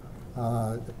time.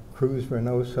 Cruz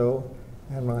Reynoso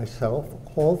and myself,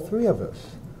 all 3 of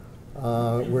us,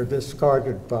 were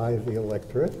discarded by the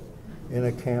electorate in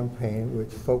a campaign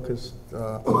which focused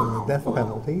on the death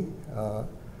penalty.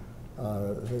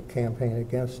 The campaign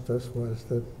against us was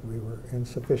that we were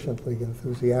insufficiently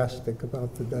enthusiastic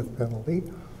about the death penalty.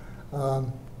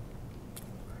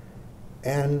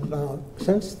 And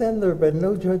since then, there have been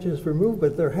no judges removed,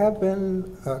 but there have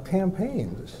been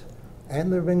campaigns.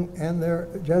 And their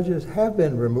judges have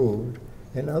been removed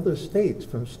in other states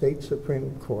from state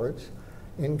Supreme Courts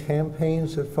in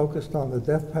campaigns that focused on the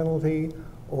death penalty,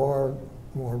 or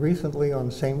more recently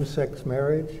on same-sex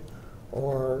marriage,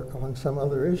 or on some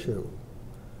other issue.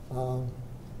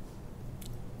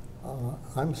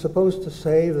 I'm supposed to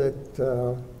say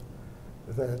that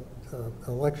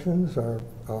elections are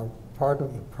part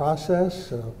of the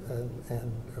process,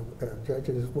 and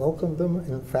judges welcome them.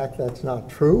 In fact, that's not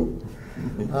true.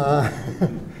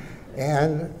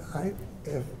 And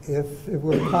if it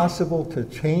were possible to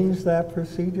change that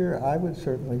procedure, I would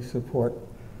certainly support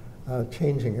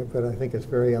changing it, but I think it's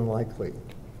very unlikely.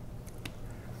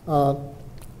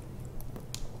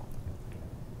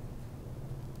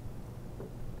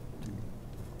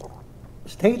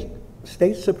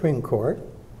 state Supreme Court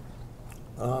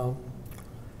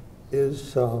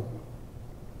is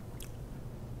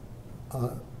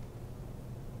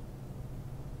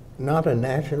not a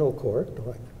national court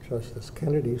like Justice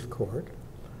Kennedy's court,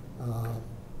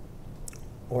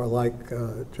 or like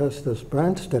Justice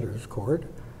Brandstetter's court,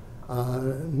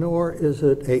 nor is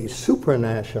it a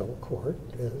supranational court,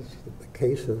 as the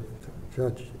case of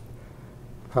Judge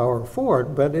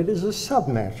Power-Forde, but it is a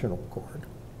subnational court,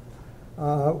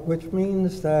 which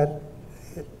means that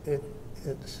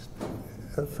its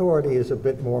authority is a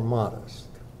bit more modest.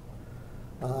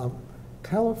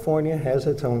 California has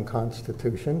its own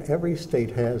constitution. Every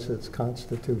state has its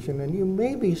constitution, and you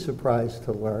may be surprised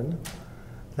to learn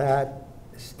that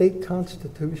state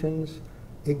constitutions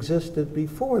existed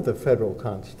before the federal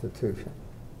constitution.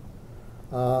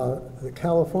 The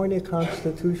California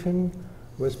Constitution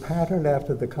was patterned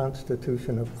after the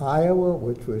Constitution of Iowa,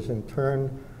 which was in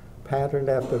turn patterned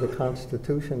after the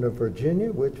Constitution of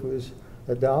Virginia, which was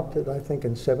adopted, I think,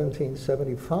 in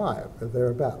 1775 or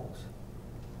thereabouts.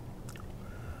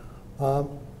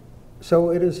 So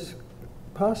it is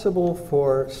possible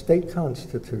for state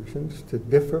constitutions to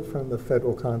differ from the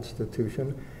federal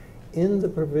Constitution in the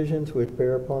provisions which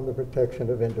bear upon the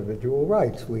protection of individual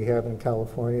rights. We have in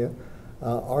California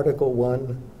Article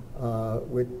 1,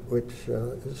 which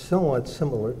is somewhat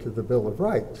similar to the Bill of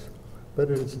Rights, but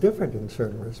it is different in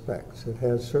certain respects. It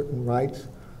has certain rights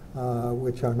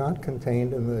which are not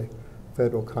contained in the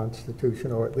federal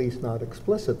Constitution, or at least not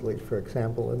explicitly. For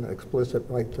example, an explicit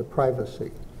right to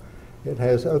privacy. It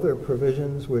has other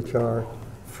provisions which are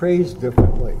phrased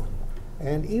differently.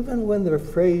 And even when they're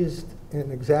phrased in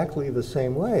exactly the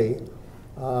same way,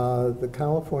 the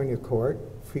California court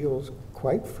feels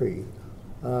quite free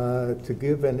to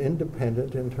give an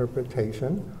independent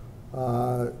interpretation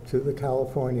to the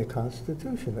California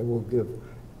Constitution. It will give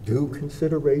due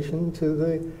consideration to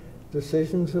the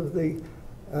decisions of the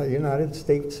United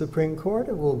States Supreme Court.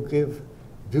 It will give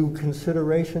due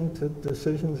consideration to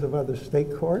decisions of other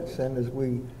state courts, and as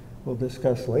we will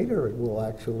discuss later, it will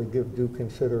actually give due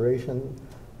consideration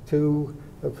to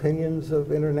opinions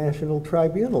of international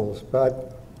tribunals.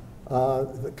 But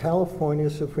the California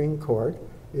Supreme Court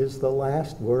is the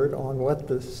last word on what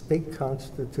the state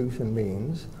constitution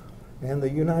means, and the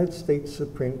United States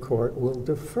Supreme Court will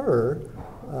defer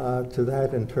to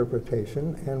that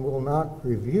interpretation and will not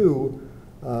review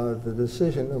the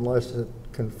decision unless it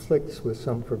conflicts with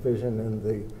some provision in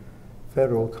the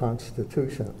federal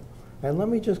Constitution. And let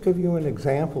me just give you an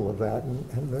example of that,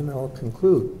 and then I'll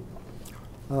conclude.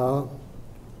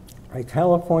 A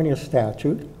California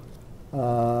statute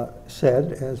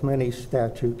said, as many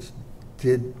statutes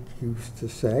did used to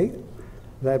say,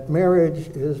 that marriage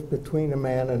is between a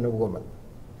man and a woman.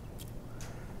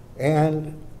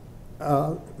 And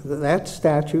that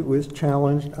statute was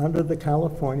challenged under the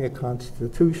California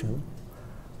Constitution,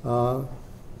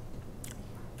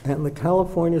 and the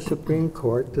California Supreme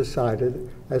Court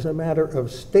decided, as a matter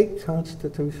of state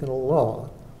constitutional law,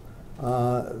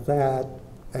 that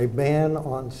a ban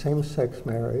on same-sex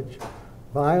marriage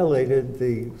violated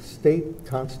the state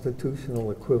constitutional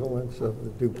equivalents of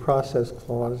the Due Process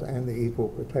Clause and the Equal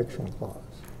Protection Clause.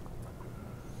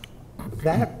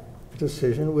 That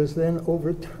decision was then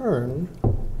overturned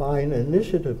by an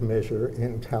initiative measure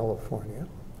in California,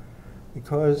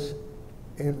 because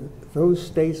in those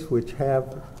states which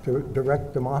have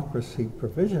direct democracy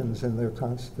provisions in their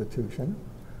constitution,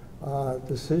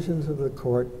 decisions of the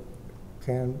court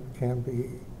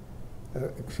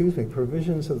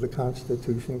provisions of the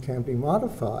Constitution can be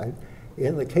modified,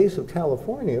 in the case of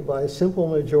California, by a simple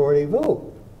majority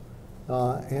vote.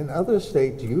 In other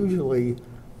states, usually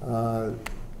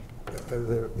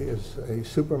there is a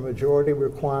supermajority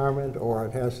requirement, or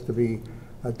it has to be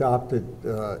adopted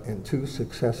in 2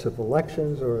 successive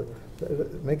elections, or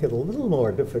make it a little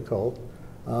more difficult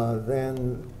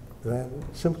than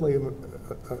simply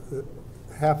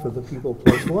half of the people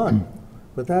plus 1.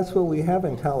 But that's what we have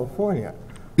in California.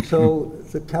 So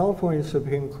the California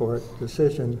Supreme Court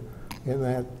decision in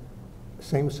that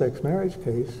same-sex marriage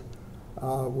case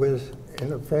was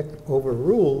in effect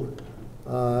overruled,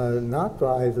 not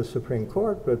by the Supreme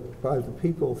Court, but by the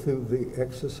people through the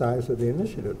exercise of the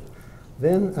initiative.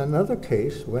 Then another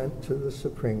case went to the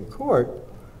Supreme Court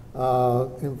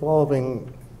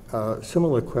involving a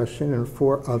similar question in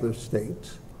 4 other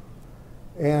states.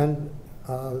 And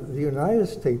the United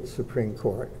States Supreme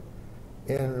Court,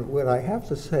 in what I have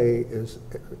to say is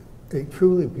a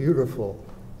truly beautiful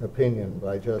opinion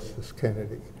by Justice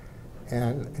Kennedy,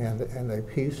 and a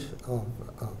piece of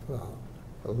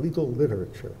legal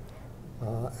literature,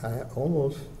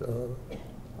 almost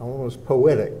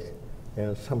poetic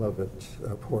and some of its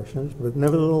portions, but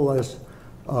nevertheless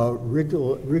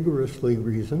rigorously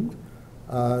reasoned,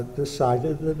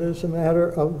 decided that as a matter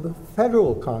of the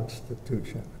federal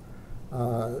Constitution,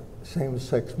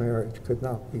 same-sex marriage could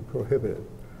not be prohibited.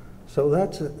 So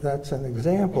that's an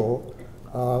example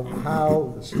of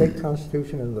how the state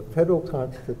constitution and the federal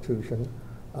constitution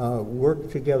work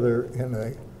together in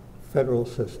a federal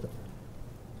system.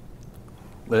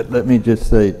 Let me just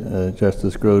say,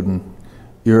 Justice Grodin,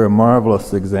 you're a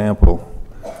marvelous example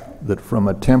that from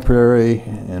a temporary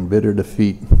and bitter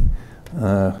defeat,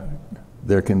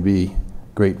 there can be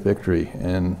great victory.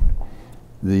 And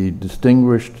the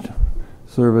distinguished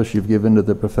service you've given to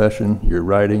the profession, your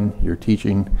writing, your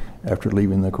teaching after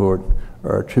leaving the court,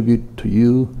 are a tribute to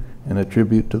you and a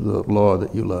tribute to the law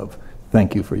that you love.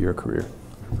 Thank you for your career.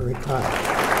 Very kind.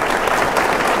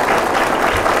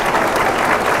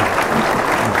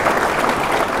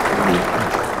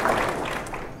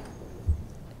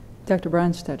 Dr.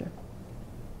 Brandstetter.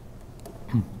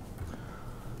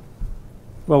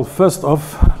 Well, first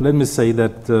off, let me say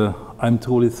that I'm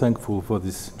truly thankful for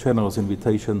this generous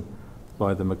invitation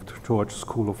by the McGeorge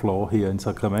School of Law here in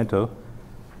Sacramento.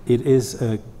 It is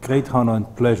a great honor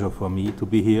and pleasure for me to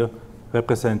be here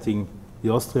representing the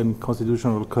Austrian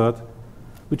Constitutional Court,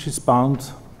 which is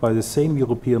bound by the same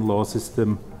European law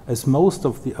system as most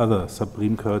of the other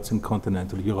Supreme Courts in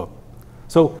continental Europe.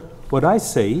 So what I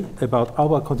say about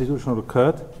our Constitutional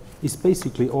Court is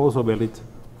basically also valid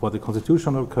for the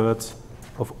Constitutional Courts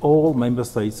of all member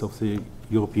states of the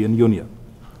European Union.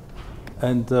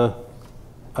 And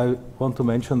I want to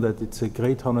mention that it's a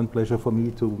great honor and pleasure for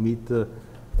me to meet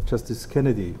Justice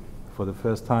Kennedy for the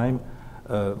first time.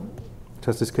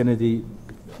 Justice Kennedy,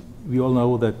 we all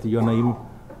know that your name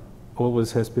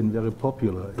always has been very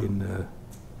popular in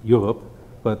Europe,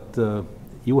 but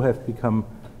you have become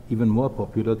even more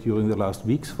popular during the last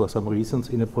weeks for some reasons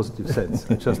in a positive sense.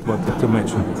 I just wanted to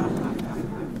mention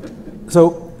it.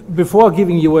 So before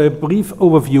giving you a brief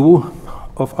overview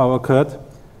of our court,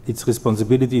 its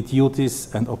responsibility, duties,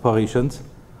 and operations,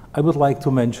 I would like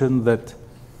to mention that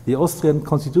the Austrian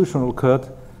Constitutional Court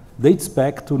dates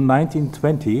back to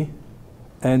 1920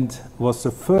 and was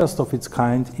the first of its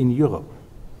kind in Europe.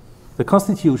 The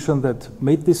constitution that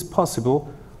made this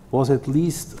possible was at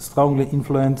least strongly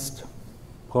influenced,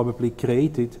 probably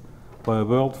created, by a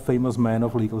world-famous man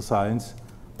of legal science,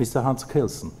 Mr. Hans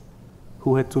Kelsen,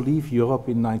 who had to leave Europe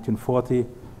in 1940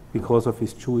 because of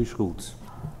his Jewish roots.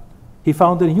 He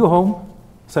found a new home,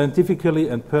 scientifically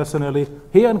and personally,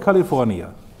 here in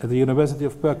California, at the University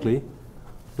of Berkeley,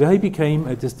 where he became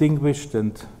a distinguished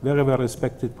and very well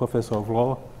respected professor of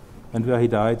law, and where he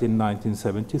died in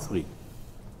 1973.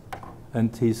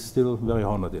 And he's still very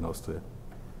honored in Austria.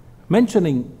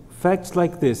 Mentioning facts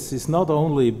like this is not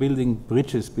only building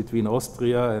bridges between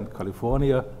Austria and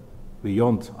California,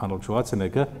 beyond Arnold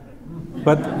Schwarzenegger,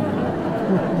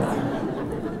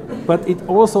 but it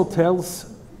also tells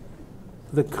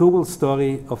the cruel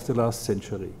story of the last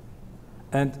century.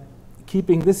 And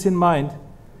keeping this in mind,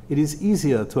 it is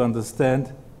easier to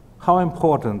understand how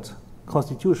important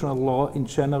constitutional law in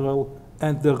general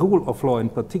and the rule of law in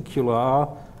particular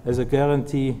are as a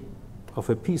guarantee of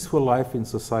a peaceful life in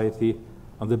society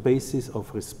on the basis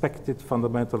of respected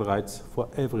fundamental rights for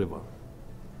everyone.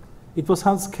 It was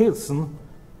Hans Kelsen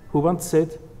who once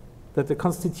said that the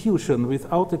Constitution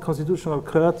without a constitutional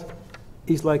court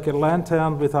is like a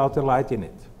lantern without a light in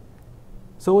it.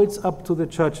 So it's up to the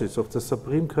judges of the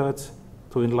Supreme Court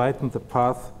to enlighten the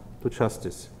path to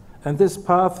justice. And this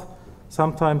path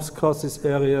sometimes crosses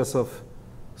areas of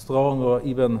strong or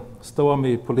even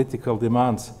stormy political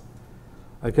demands.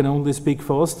 I can only speak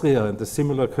for Austria and the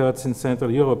similar courts in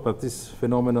Central Europe, but this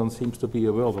phenomenon seems to be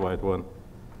a worldwide one.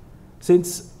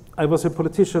 Since I was a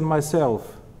politician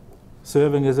myself,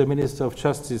 serving as a Minister of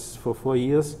Justice for 4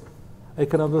 years, I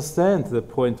can understand the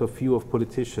point of view of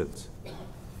politicians.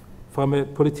 From a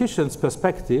politician's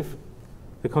perspective,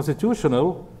 the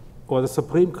Constitutional or the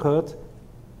Supreme Court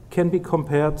can be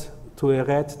compared to a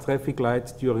red traffic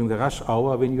light during the rush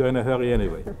hour when you're in a hurry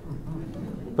anyway.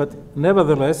 But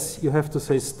nevertheless, you have to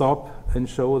say stop and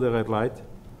show the red light.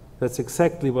 That's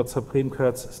exactly what Supreme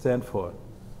Courts stand for.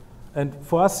 And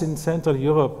for us in Central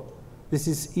Europe, this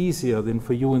is easier than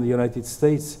for you in the United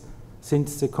States,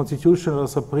 since the Constitutional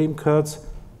Supreme Courts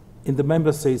in the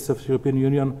member states of the European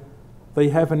Union, they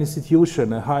have an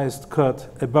institution, a highest court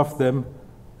above them,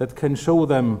 that can show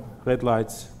them red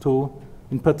lights too.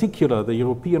 In particular, the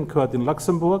European Court in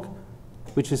Luxembourg,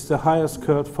 which is the highest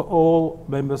court for all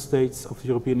member states of the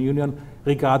European Union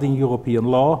regarding European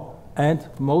law, and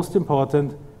most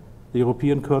important, the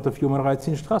European Court of Human Rights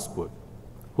in Strasbourg,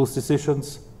 whose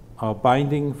decisions are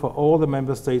binding for all the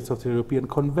member states of the European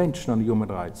Convention on Human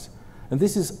Rights. And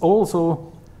this is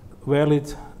also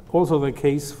valid, also the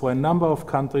case for a number of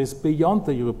countries beyond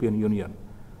the European Union.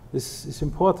 This is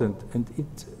important, and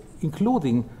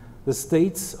including the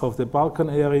states of the Balkan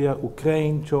area,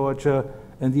 Ukraine, Georgia,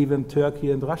 and even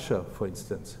Turkey and Russia, for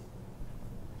instance.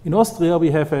 In Austria,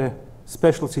 we have a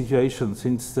special situation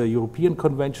since the European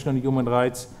Convention on Human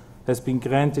Rights has been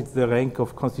granted the rank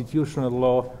of constitutional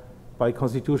law by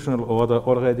constitutional order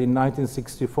already in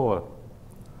 1964.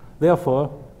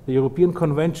 Therefore, the European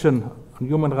Convention on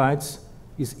Human Rights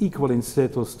is equal in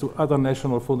status to other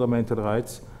national fundamental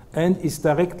rights and is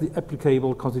directly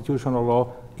applicable constitutional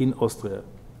law in Austria.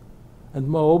 And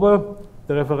moreover,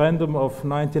 the referendum of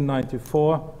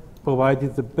 1994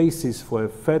 provided the basis for a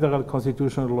federal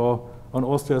constitutional law on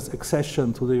Austria's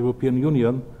accession to the European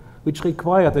Union, which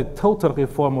required a total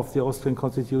reform of the Austrian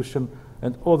constitution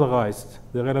and authorized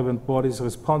the relevant bodies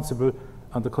responsible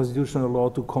under constitutional law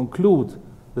to conclude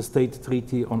the state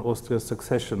treaty on Austria's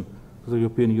succession to the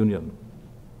European Union.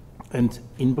 And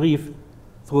in brief,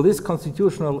 through this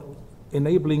constitutional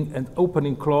enabling and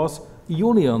opening clause,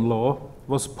 union law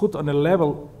was put on a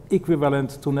level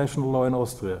equivalent to national law in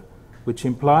Austria, which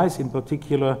implies in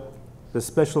particular the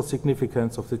special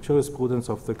significance of the jurisprudence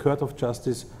of the Court of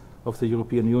Justice of the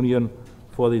European Union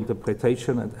for the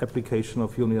interpretation and application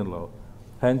of union law.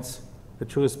 Hence, the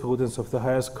jurisprudence of the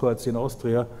highest courts in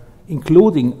Austria,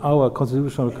 including our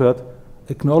constitutional court,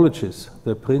 acknowledges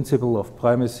the principle of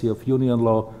primacy of union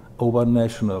law over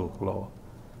national law.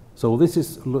 So this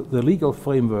is the legal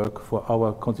framework for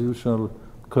our constitutional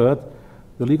court,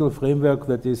 the legal framework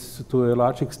that is to a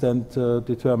large extent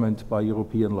determined by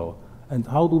European law. And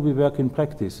how do we work in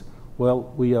practice?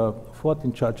 Well, we are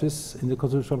 14 judges in the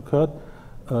Constitutional Court,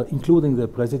 including the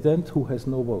president, who has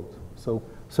no vote. So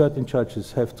 13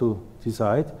 judges have to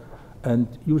decide, and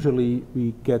usually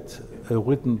we get a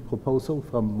written proposal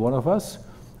from one of us,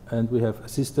 and we have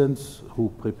assistants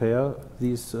who prepare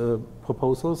these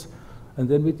proposals, and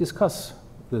then we discuss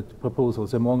the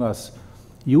proposals among us.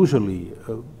 Usually,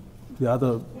 the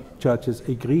other judges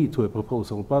agree to a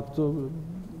proposal, but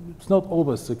it's not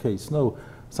always the case. No,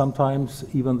 sometimes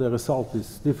even the result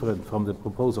is different from the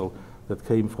proposal that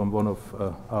came from one of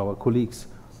our colleagues.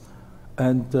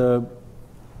 And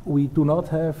we do not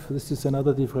have, this is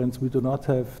another difference, we do not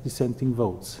have dissenting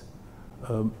votes.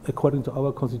 According to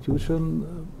our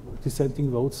constitution, dissenting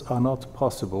votes are not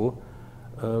possible.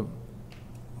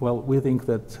 Well, we think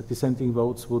that dissenting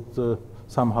votes would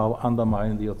somehow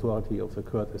undermine the authority of the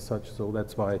court as such, so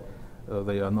that's why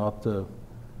they are not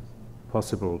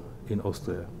possible in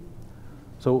Austria.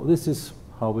 So this is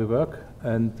how we work,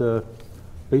 and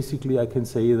basically I can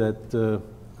say that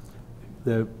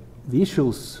the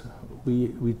issues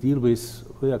we deal with,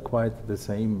 they are quite the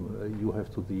same. You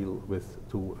have to deal with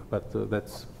too, but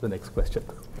that's the next question.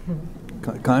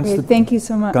 Thank you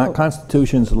so much.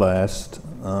 Constitutions last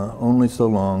only so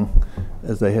long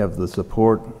as they have the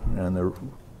support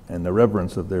and the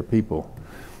reverence of their people.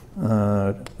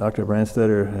 Dr.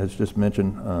 Brandstetter has just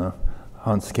mentioned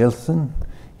Hans Kelsen.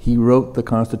 He wrote the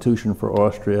Constitution for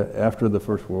Austria after the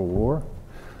First World War,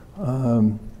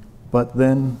 but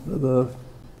then the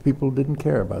people didn't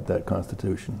care about that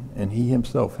Constitution, and he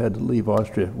himself had to leave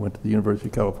Austria, went to the University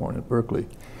of California at Berkeley.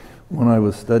 When I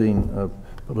was studying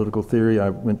political theory, I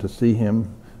went to see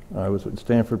him. I was at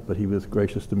Stanford, but he was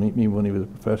gracious to meet me when he was a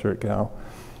professor at Cal.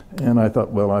 And I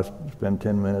thought, well, I'll spend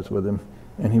 10 minutes with him.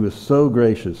 And he was so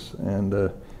gracious,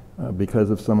 and because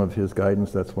of some of his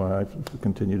guidance, that's why I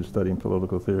continued studying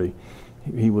political theory.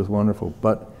 He was wonderful.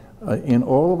 But in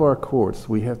all of our courts,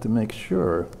 we have to make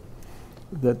sure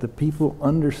that the people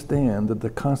understand that the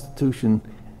Constitution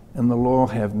and the law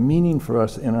have meaning for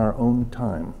us in our own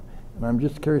time. And I'm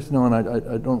just curious to know, and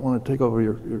I don't want to take over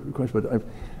your question, but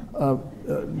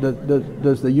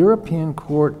does the European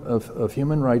Court of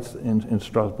Human Rights in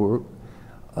Strasbourg,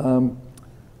 do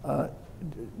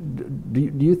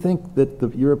you think that the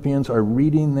Europeans are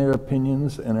reading their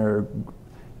opinions and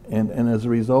as a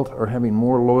result are having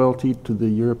more loyalty to the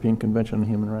European Convention on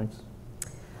Human Rights?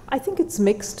 I think it's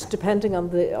mixed depending on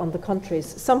the countries.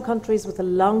 Some countries with a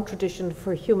long tradition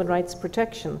for human rights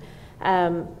protection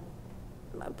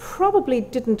probably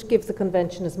didn't give the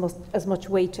convention as much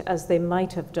weight as they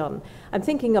might have done. I'm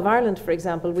thinking of Ireland, for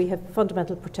example. We have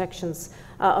fundamental protections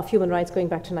of human rights going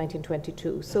back to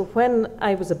 1922. So when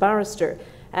I was a barrister,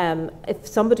 If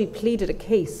somebody pleaded a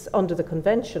case under the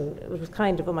convention, it was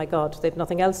kind of, oh my God, they've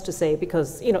nothing else to say,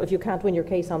 because, you know, if you can't win your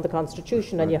case on the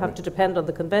Constitution and you have to depend on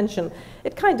the convention,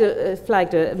 it kind of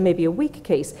flagged maybe a weak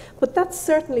case. But that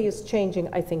certainly is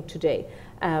changing, I think, today.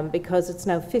 Because it's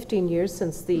now 15 years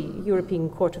since the European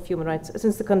Court of Human Rights,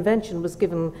 since the Convention was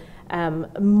given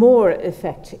more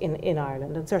effect in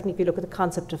Ireland. And certainly if you look at the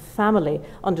concept of family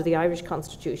under the Irish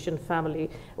Constitution,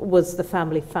 family was the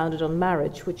family founded on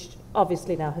marriage, which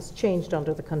obviously now has changed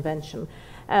under the Convention.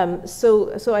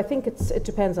 So I think it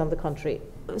depends on the country.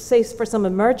 Say for some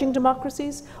emerging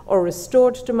democracies or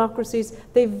restored democracies,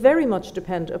 they very much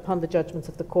depend upon the judgments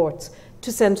of the courts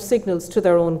to send signals to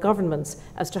their own governments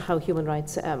as to how human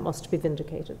rights must be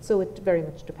vindicated. So it very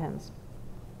much depends.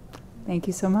 Thank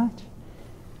you so much.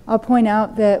 I'll point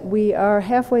out that we are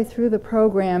halfway through the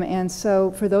program, and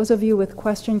so for those of you with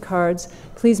question cards,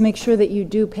 please make sure that you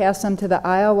do pass them to the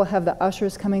aisle. We'll have the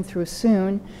ushers coming through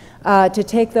soon to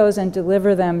take those and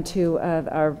deliver them to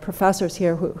our professors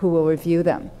here who will review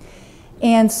them.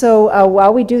 And so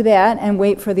while we do that and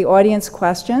wait for the audience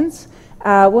questions,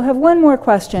 we'll have one more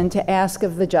question to ask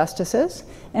of the justices,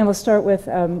 and we'll start with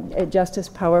Justice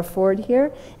Power-Forde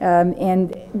here.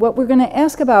 And what we're going to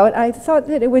ask about, I thought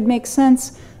that it would make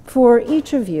sense for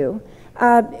each of you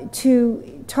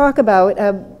to talk about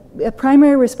a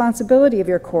primary responsibility of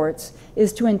your courts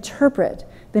is to interpret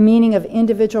the meaning of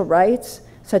individual rights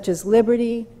such as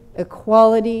liberty,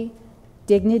 equality,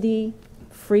 dignity,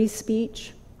 free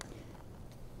speech.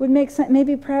 Would make sense.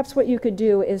 Maybe perhaps what you could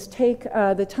do is take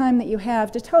the time that you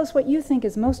have to tell us what you think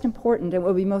is most important and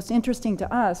will be most interesting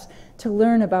to us to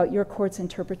learn about your court's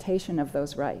interpretation of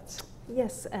those rights.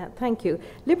 Yes, thank you.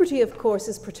 Liberty, of course,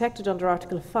 is protected under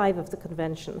Article 5 of the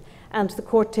Convention, and the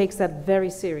court takes that very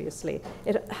seriously.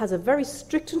 It has a very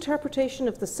strict interpretation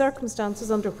of the circumstances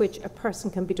under which a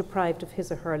person can be deprived of his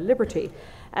or her liberty.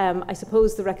 I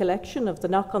suppose the recollection of the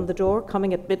knock on the door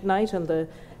coming at midnight and the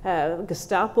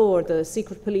Gestapo or the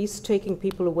secret police taking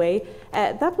people away,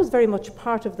 that was very much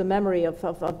part of the memory of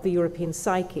the European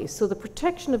psyche. So the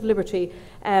protection of liberty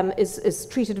is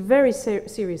treated very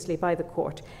seriously by the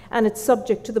court, and it's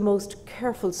subject to the most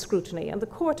careful scrutiny. And the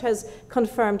court has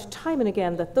confirmed time and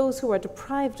again that those who are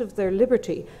deprived of their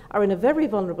liberty are in a very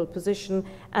vulnerable position,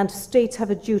 and states have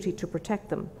a duty to protect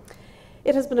them.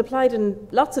 It has been applied in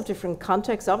lots of different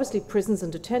contexts, obviously prisons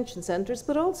and detention centres,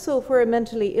 but also where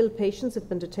mentally ill patients have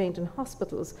been detained in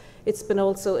hospitals. It's been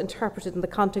also interpreted in the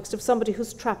context of somebody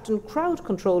who's trapped in crowd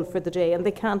control for the day and they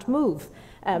can't move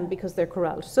because they're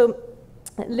corralled. So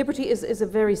liberty is a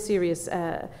very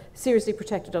seriously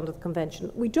protected under the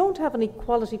Convention. We don't have an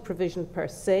equality provision per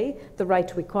se, the right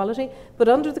to equality, but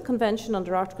under the Convention,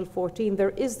 under Article 14, there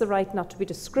is the right not to be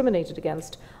discriminated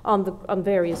against on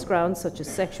various grounds such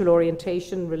as sexual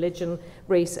orientation, religion,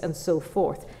 race, and so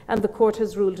forth. And the court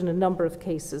has ruled in a number of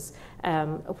cases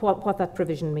what that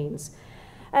provision means.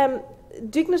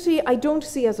 Dignity I don't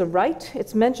see as a right.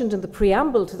 It's mentioned in the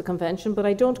preamble to the Convention, but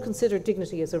I don't consider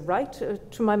dignity as a right.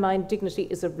 To my mind, dignity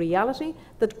is a reality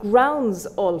that grounds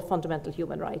all fundamental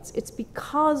human rights. It's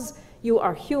because you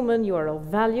are human, you are of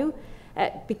value.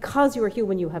 Because you are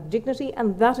human, you have dignity,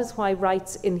 and that is why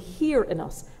rights inhere in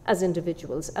us as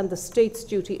individuals, and the state's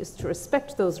duty is to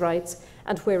respect those rights,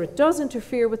 and where it does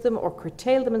interfere with them or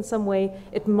curtail them in some way,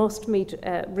 it must meet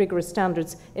rigorous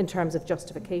standards in terms of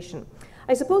justification.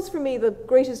 I suppose for me the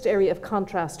greatest area of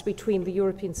contrast between the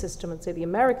European system and, say, the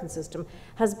American system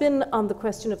has been on the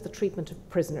question of the treatment of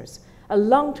prisoners. A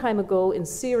long time ago in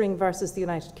Searing versus the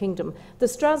United Kingdom, the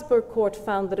Strasbourg court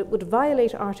found that it would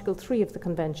violate Article 3 of the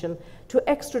Convention to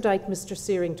extradite Mr.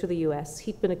 Searing to the US.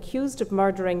 He'd been accused of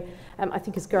murdering, I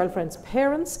think, his girlfriend's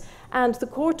parents, and the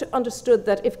court understood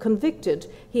that if convicted,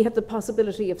 he had the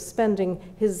possibility of spending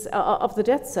of the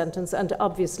death sentence and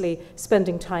obviously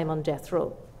spending time on death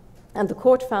row. And the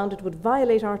court found it would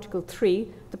violate Article 3,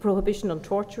 the prohibition on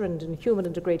torture and inhuman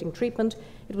and degrading treatment.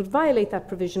 It would violate that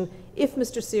provision if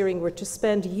Mr. Searing were to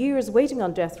spend years waiting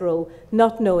on death row,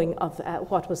 not knowing of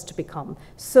what was to become.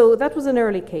 So that was an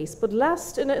early case. But in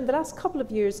the last couple of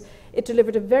years, it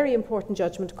delivered a very important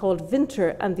judgment called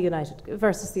Winter and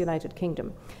versus the United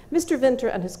Kingdom. Mr. Winter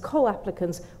and his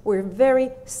co-applicants were very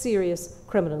serious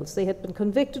criminals. They had been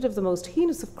convicted of the most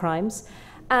heinous of crimes,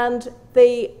 and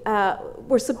they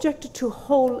were subjected to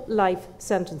whole life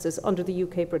sentences under the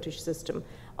UK British system.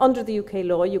 Under the UK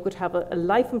law, you could have a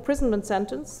life imprisonment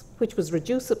sentence, which was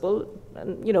reducible,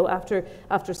 after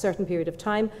a certain period of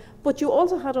time. But you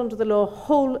also had under the law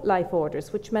whole life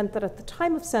orders, which meant that at the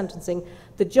time of sentencing,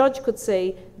 the judge could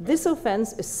say, this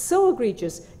offence is so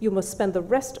egregious, you must spend the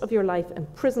rest of your life in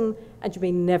prison and you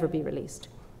may never be released.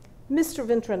 Mr.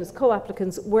 Winter and his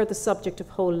co-applicants were the subject of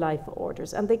whole life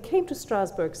orders, and they came to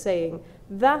Strasbourg saying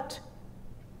that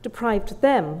deprived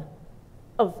them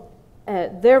of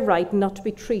their right not to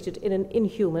be treated in an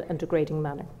inhuman and degrading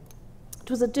manner. It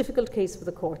was a difficult case for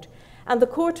the court, and the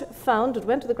court found, it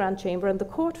went to the Grand Chamber, and the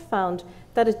court found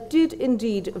that it did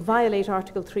indeed violate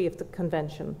Article 3 of the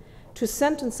Convention to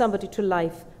sentence somebody to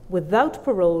life without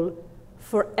parole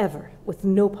forever, with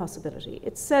no possibility.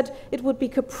 It said it would be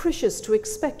capricious to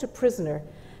expect a prisoner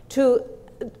to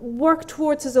work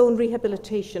towards his own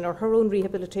rehabilitation or her own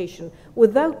rehabilitation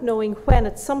without knowing when,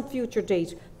 at some future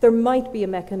date, there might be a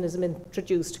mechanism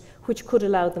introduced which could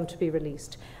allow them to be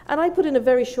released. And I put in a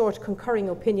very short concurring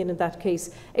opinion in that case,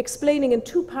 explaining in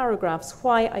 2 paragraphs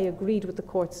why I agreed with the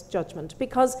court's judgment,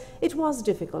 because it was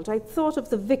difficult. I thought of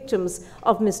the victims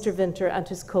of Mr. Winter and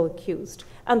his co-accused,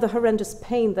 and the horrendous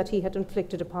pain that he had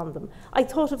inflicted upon them. I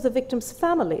thought of the victims'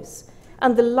 families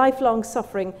and the lifelong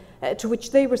suffering to which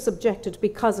they were subjected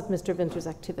because of Mr. Winter's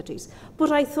activities.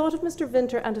 But I thought of Mr.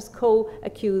 Winter and his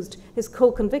co-accused, his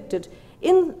co-convicted,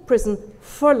 in prison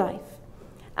for life.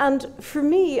 And for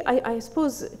me, I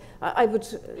suppose I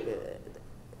was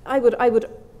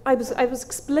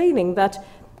explaining that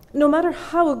no matter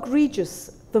how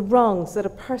egregious the wrongs that a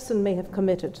person may have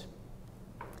committed,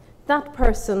 that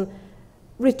person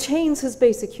retains his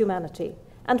basic humanity.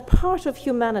 And part of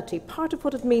humanity, part of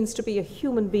what it means to be a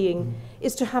human being,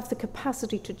 is to have the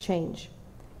capacity to change,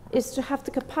 is to have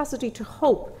the capacity to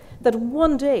hope that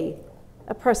one day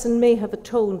a person may have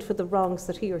atoned for the wrongs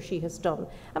that he or she has done.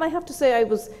 And I have to say, I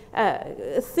was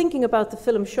thinking about the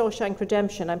film Shawshank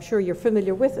Redemption. I'm sure you're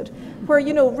familiar with it, where,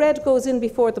 you know, Red goes in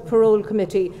before the parole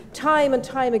committee time and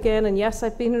time again, and yes,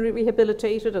 I've been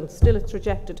rehabilitated, and still it's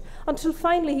rejected, until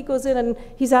finally he goes in and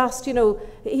he's asked, you know,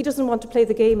 he doesn't want to play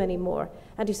the game anymore.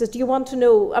 And he says, do you want to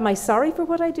know, am I sorry for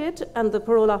what I did? And the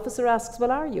parole officer asks,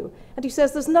 well, are you? And he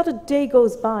says, there's not a day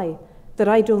goes by that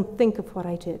I don't think of what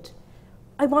I did.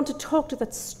 I want to talk to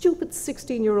that stupid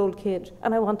 16-year-old kid,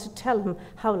 and I want to tell him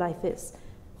how life is.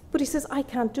 But he says, I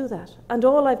can't do that, and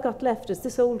all I've got left is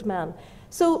this old man.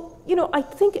 So, you know, I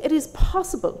think it is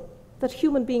possible that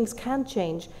human beings can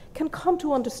change, can come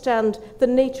to understand the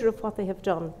nature of what they have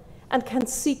done, and can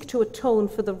seek to atone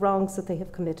for the wrongs that they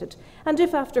have committed. And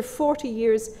if after 40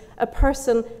 years a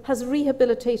person has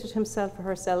rehabilitated himself or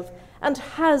herself and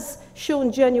has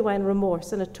shown genuine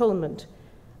remorse and atonement,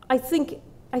 I think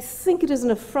it is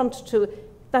an affront to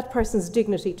that person's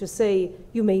dignity to say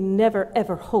you may never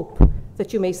ever hope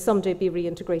that you may someday be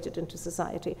reintegrated into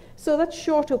society. So that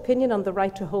short opinion on the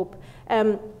right to hope,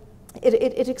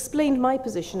 it explained my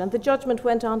position, and the judgment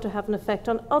went on to have an effect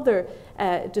on other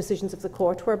decisions of the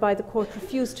court, whereby the court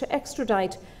refused to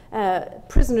extradite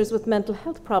prisoners with mental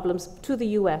health problems to the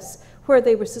US, where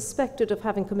they were suspected of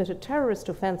having committed terrorist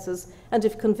offences, and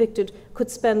if convicted,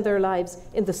 could spend their lives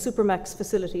in the supermax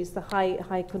facilities, the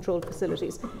high controlled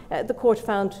facilities. The court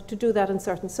found to do that in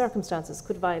certain circumstances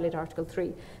could violate Article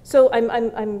 3. So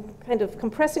I'm kind of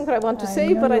compressing what I want to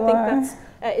say, but I think that's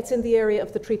it's in the area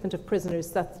of the treatment of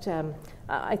prisoners that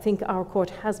I think our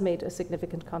court has made a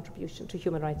significant contribution to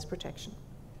human rights protection.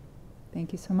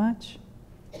 Thank you so much.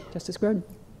 Justice Grodin.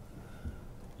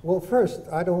 Well, first,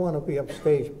 I don't want to be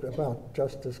upstage about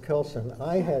Justice Kelsen.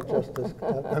 I had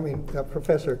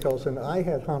Professor Kelsen. I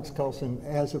had Hans Kelsen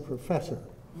as a professor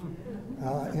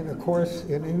in a course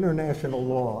in international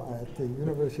law at the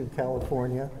University of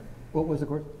California. What was the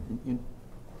course? In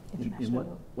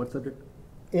what subject?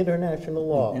 International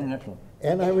law. International.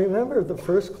 And I remember the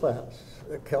first class,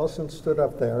 Kelsen stood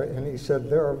up there and he said,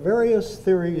 there are various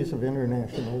theories of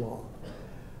international law.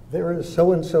 There is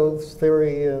so-and-so's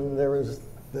theory, and there is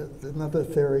another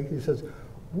theory. He says,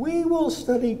 we will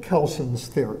study Kelsen's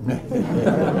theory.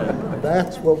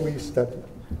 That's what we studied.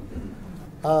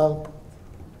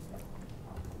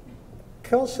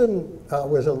 Kelsen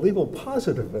was a legal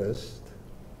positivist,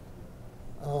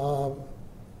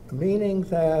 meaning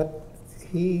that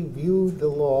he viewed the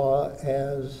law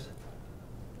as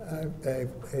a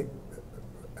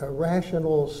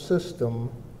rational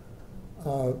system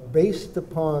based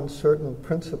upon certain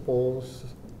principles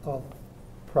of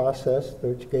process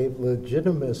which gave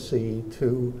legitimacy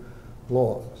to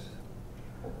laws.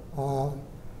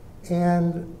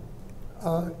 And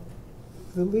the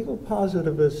legal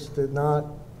positivists did not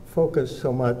focus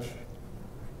so much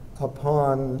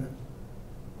upon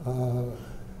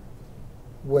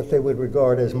what they would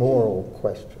regard as moral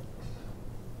questions.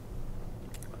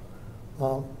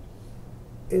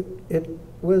 It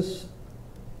was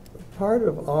part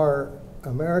of our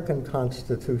American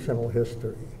constitutional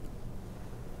history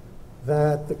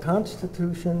that the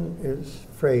Constitution is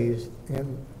phrased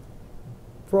in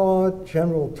broad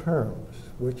general terms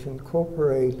which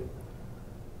incorporate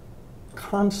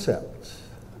concepts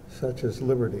such as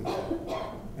liberty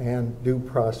and due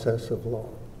process of law.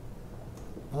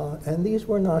 And these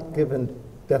were not given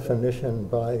definition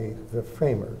by the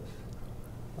framers.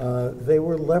 They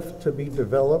were left to be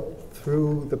developed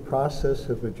through the process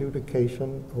of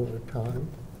adjudication over time.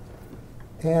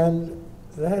 And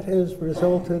that has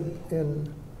resulted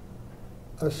in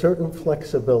a certain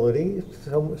flexibility.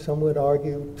 Some would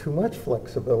argue too much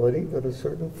flexibility, but a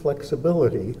certain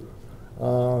flexibility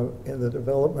in the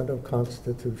development of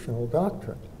constitutional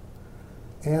doctrine.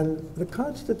 And the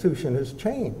Constitution has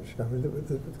changed. I mean,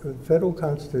 the federal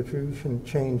Constitution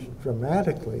changed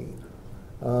dramatically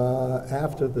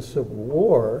after the Civil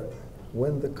War,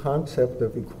 when the concept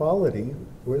of equality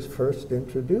was first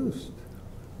introduced.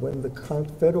 When the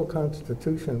federal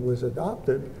Constitution was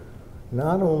adopted,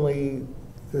 not only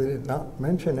did it not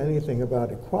mention anything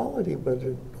about equality, but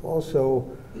it also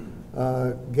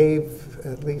gave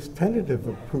at least tentative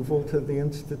approval to the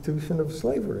institution of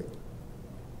slavery.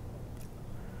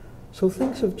 So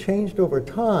things have changed over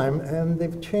time, and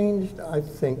they've changed, I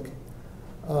think,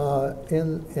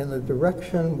 in a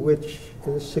direction which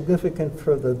is significant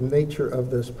for the nature of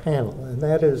this panel, and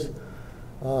that is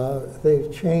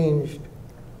they've changed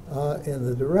in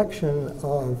the direction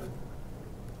of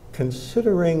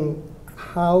considering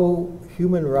how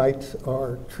human rights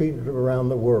are treated around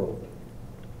the world.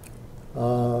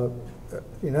 The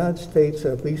United States,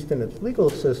 at least in its legal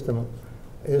system,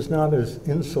 is not as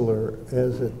insular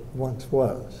as it once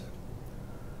was.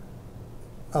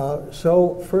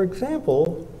 So, for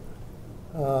example,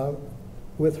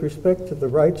 with respect to the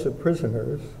rights of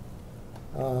prisoners,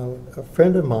 a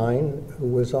friend of mine who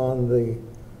was on the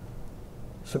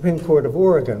Supreme Court of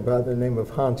Oregon by the name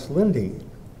of Hans Lindy,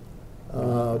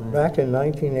 back in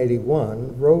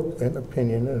 1981, wrote an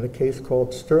opinion in a case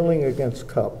called Sterling against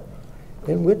Cupp,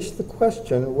 in which the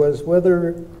question was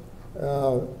whether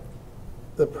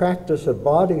the practice of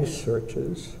body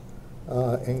searches,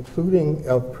 including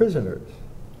of prisoners,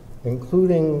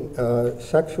 including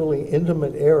sexually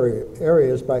intimate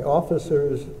areas by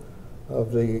officers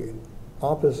of the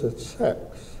opposite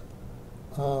sex,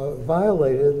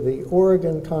 violated the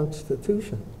Oregon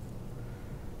Constitution.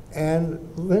 And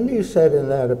Lindy said in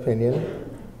that opinion,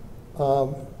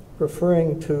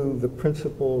 referring to the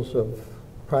principles of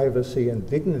privacy and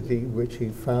dignity which he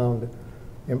found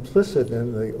implicit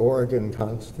in the Oregon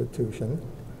Constitution,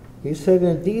 he said,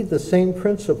 indeed, the same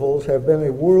principles have been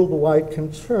a worldwide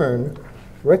concern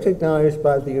recognized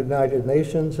by the United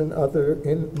Nations and other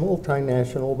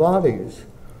multinational bodies.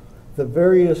 The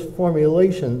various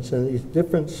formulations in these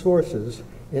different sources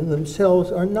in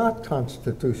themselves are not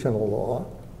constitutional law.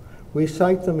 We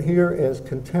cite them here as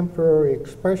contemporary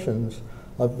expressions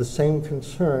of the same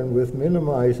concern with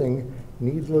minimizing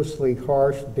needlessly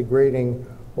harsh, degrading,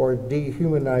 or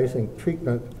dehumanizing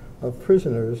treatment of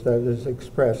prisoners that is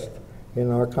expressed in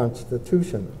our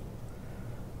Constitution.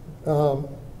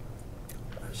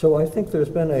 So I think there's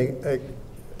been a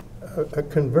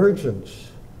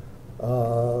convergence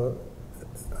around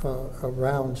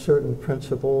certain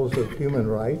principles of human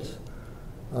rights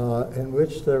in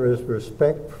which there is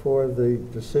respect for the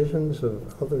decisions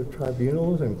of other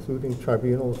tribunals, including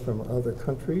tribunals from other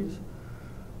countries.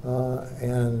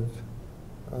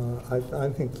 I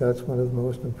think that's one of the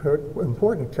most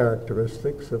important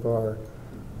characteristics of our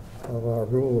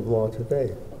rule of law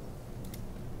today.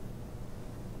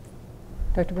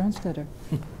 Dr. Brandstetter.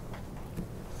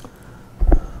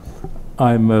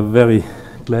 I'm very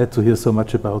glad to hear so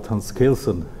much about Hans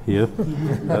Kelsen here.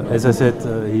 As I said,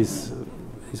 he's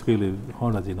really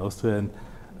honored in Austria, and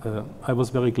I was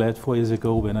very glad 4 years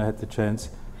ago when I had the chance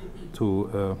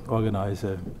to organize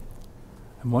a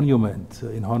monument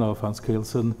in honor of Hans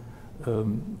Kelsen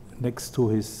next to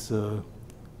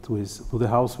the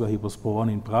house where he was born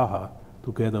in Praha,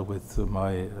 together with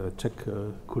my Czech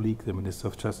colleague, the Minister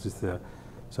of Justice there.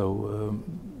 So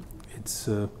it's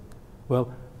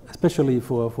well, especially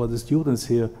for the students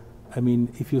here. I mean,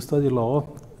 if you study law,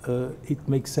 it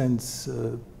makes sense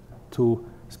to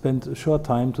spend a short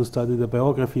time to study the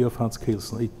biography of Hans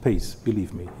Kelsen. It pays,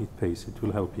 believe me, it pays. It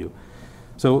will help you.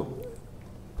 So.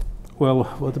 Well,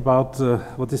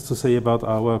 what is to say about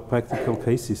our practical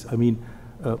cases? I mean,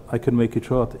 I can make it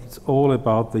short. It's all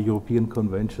about the European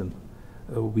Convention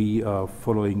we are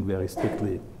following very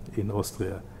strictly in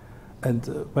Austria.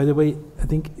 And by the way, I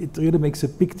think it really makes a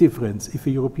big difference if a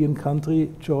European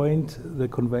country joined the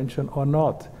convention or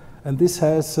not. And this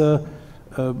has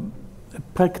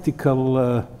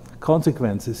practical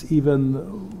consequences,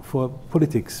 even for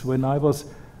politics. When I was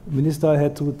minister, I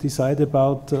had to decide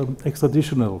about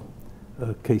extraditional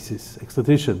cases,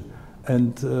 extradition.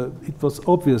 And it was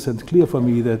obvious and clear for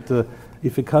me that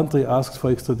if a country asks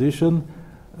for extradition,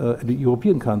 a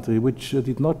European country which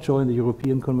did not join the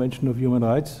European Convention of Human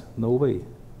Rights, no way,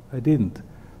 I didn't.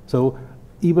 So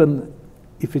even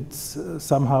if it's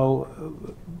somehow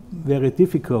very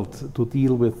difficult to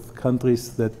deal with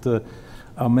countries that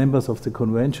are members of the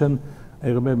convention, I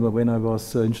remember when I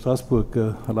was in Strasbourg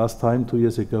last time, 2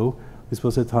 years ago, this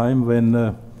was a time when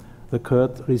the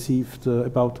court received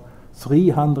about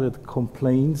 300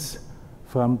 complaints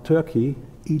from Turkey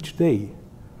each day.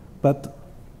 But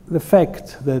the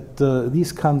fact that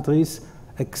these countries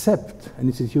accept an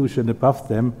institution above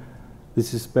them,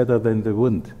 this is better than they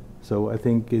wouldn't. So I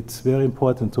think it's very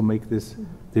important to make this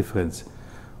difference.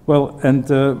 Well, and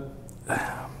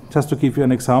just to give you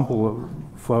an example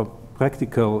for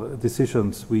practical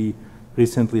decisions we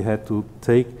recently had to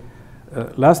take,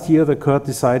 last year the court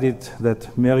decided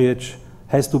that marriage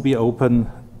has to be open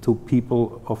to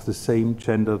people of the same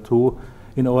gender too,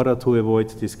 in order to avoid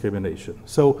discrimination.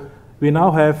 So we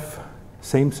now have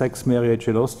same-sex marriage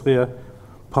in Austria.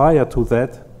 Prior to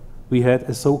that, we had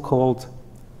a so-called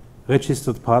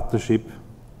registered partnership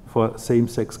for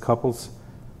same-sex couples,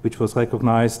 which was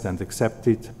recognized and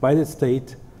accepted by the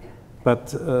state,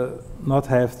 but not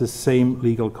have the same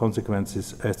legal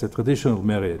consequences as the traditional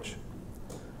marriage.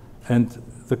 And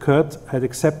the court had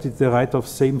accepted the right of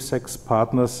same-sex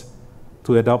partners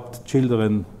to adopt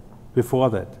children before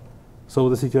that. So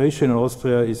the situation in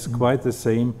Austria is quite the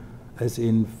same as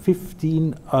in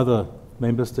 15 other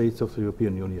member states of the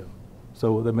European Union.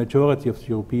 So the majority of the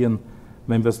European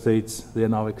member states, they are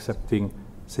now accepting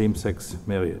same-sex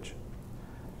marriage.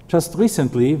 Just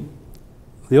recently,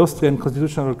 the Austrian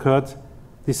Constitutional Court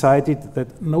decided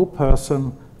that no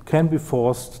person can be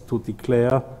forced to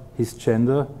declare his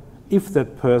gender if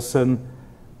that person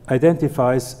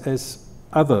identifies as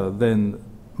other than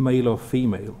male or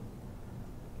female.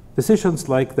 Decisions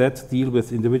like that deal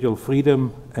with individual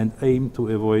freedom and aim to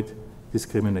avoid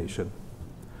discrimination.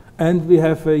 And we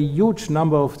have a huge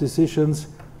number of decisions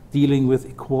dealing with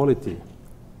equality,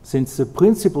 since the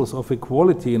principles of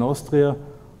equality in Austria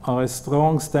are a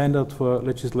strong standard for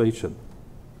legislation.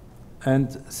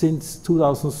 And since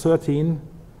 2013,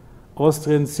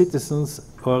 Austrian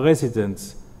citizens or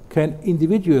residents can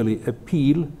individually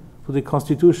appeal to the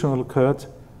Constitutional Court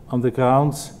on the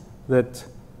grounds that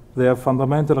their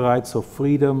fundamental rights of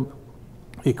freedom,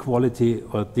 equality,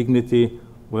 or dignity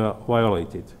were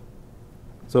violated.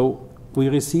 So we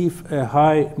receive a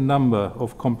high number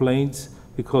of complaints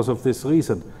because of this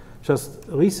reason. Just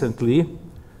recently,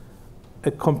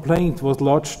 a complaint was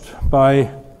lodged by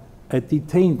a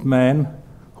detained man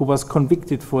who was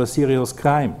convicted for a serious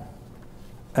crime.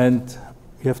 And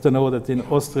you have to know that in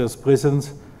Austria's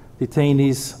prisons,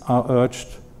 detainees are urged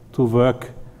to work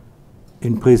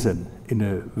in prison in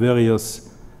a various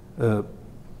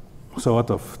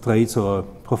sort of trades or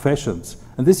professions.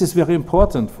 And this is very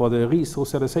important for the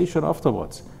re-socialization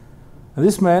afterwards. And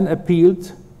this man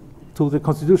appealed to the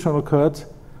Constitutional Court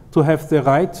to have the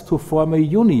right to form a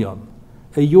union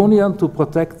to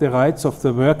protect the rights of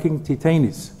the working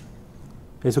detainees.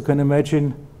 As you can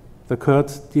imagine, the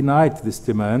court denied this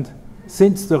demand,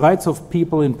 since the rights of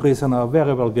people in prison are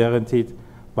very well guaranteed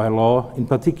by law, in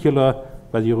particular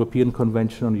by the European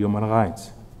Convention on Human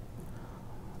Rights.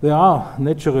 There are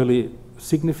naturally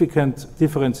significant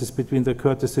differences between the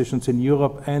court decisions in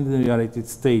Europe and in the United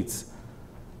States,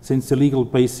 since the legal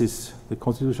basis, the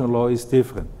constitutional law, is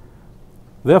different.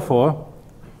 Therefore,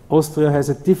 Austria has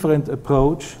a different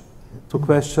approach to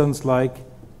questions like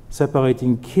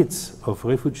separating kids of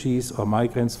refugees or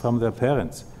migrants from their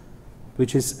parents,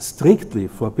 which is strictly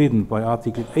forbidden by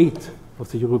Article 8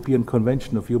 of the European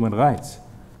Convention of Human Rights.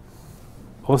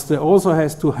 Austria also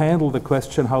has to handle the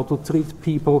question how to treat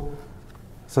people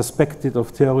suspected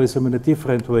of terrorism in a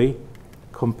different way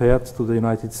compared to the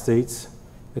United States,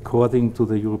 according to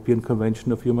the European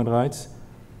Convention of Human Rights,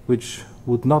 which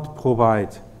would not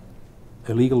provide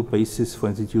a legal basis for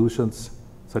institutions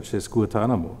such as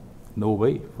Guantanamo. No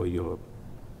way for Europe.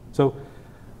 So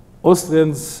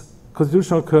Austria's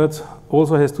Constitutional Court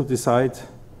also has to decide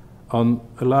on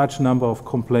a large number of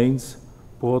complaints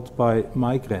brought by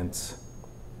migrants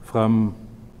from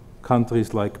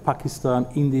countries like Pakistan,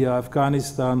 India,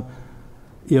 Afghanistan,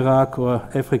 Iraq, or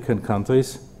African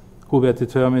countries who were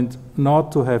determined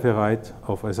not to have a right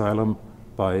of asylum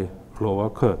by lower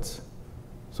courts.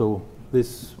 So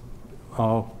these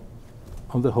are,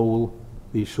 on the whole,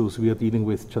 the issues we are dealing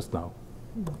with just now.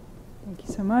 Thank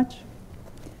you so much.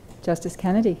 Justice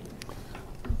Kennedy.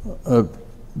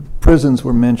 Prisons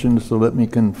were mentioned, so let me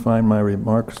confine my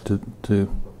remarks to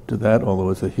that, although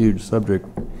it's a huge subject.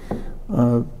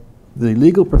 The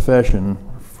legal profession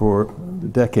for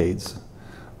decades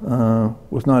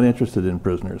was not interested in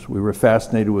prisoners. We were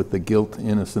fascinated with the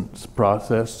guilt-innocence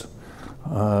process,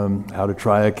 how to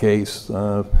try a case,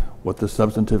 what the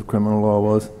substantive criminal law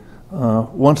was.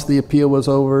 Once the appeal was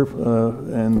over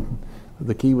and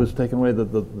the key was taken away, the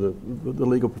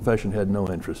legal profession had no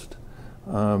interest.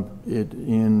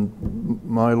 In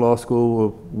my law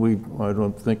school, I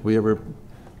don't think we ever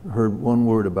heard one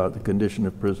word about the condition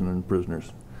of prison and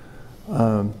prisoners.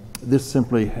 This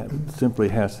simply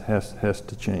has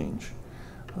to change.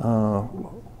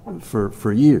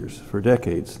 For years, for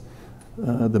decades,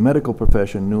 the medical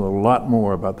profession knew a lot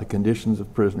more about the conditions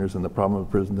of prisoners and the problem of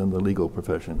prison than the legal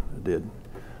profession did.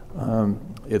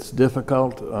 It's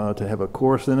difficult to have a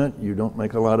course in it. You don't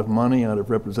make a lot of money out of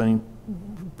representing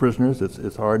prisoners.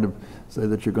 It's hard to say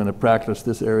that you're going to practice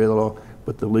this area of the law,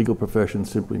 but the legal profession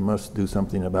simply must do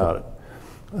something about it.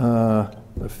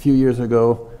 A few years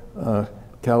ago,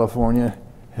 California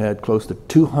had close to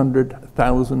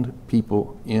 200,000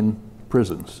 people in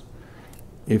prisons.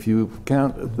 If you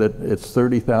count that it's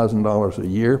 $30,000 a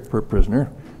year per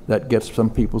prisoner, that gets some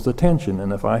people's attention.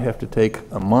 And if I have to take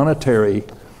a monetary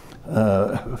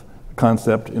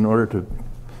concept in order to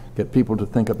get people to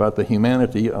think about the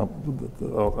humanity,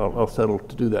 I'll settle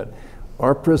to do that.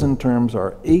 Our prison terms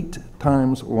are 8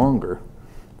 times longer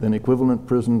than equivalent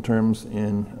prison terms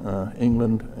in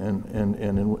England and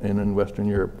in Western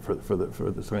Europe for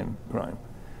the same crime.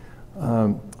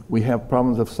 We have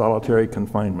problems of solitary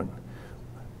confinement.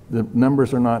 The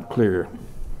numbers are not clear,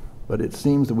 but it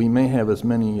seems that we may have as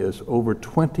many as over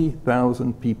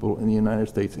 20,000 people in the United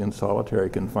States in solitary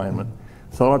confinement.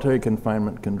 Solitary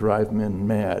confinement can drive men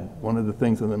mad. One of the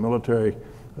things in the military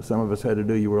some of us had to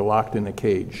do, you were locked in a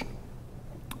cage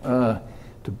to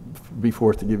be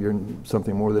forced to give you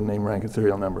something more than name, rank, and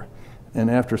serial number. And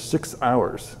after 6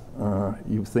 hours,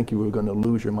 you think you were going to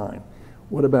lose your mind.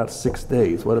 What about 6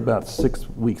 days? What about 6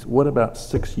 weeks? What about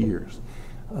 6 years?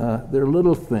 There are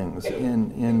little things.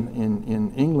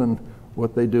 In England,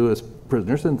 what they do is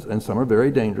prisoners, and some are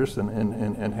very dangerous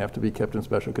and have to be kept in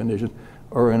special conditions,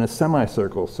 are in a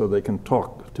semicircle so they can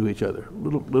talk to each other.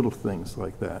 Little things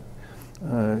like that.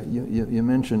 You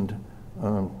mentioned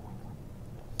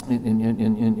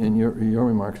in your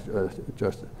remarks,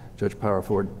 Judge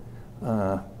Power-Forde,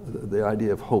 the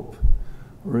idea of hope.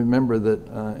 Remember that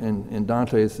in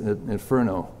Dante's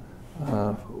Inferno,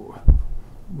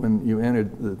 when you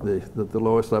entered the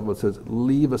lowest level, it says,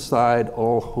 "Leave aside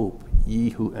all hope, ye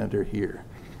who enter here."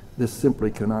 This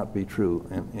simply cannot be true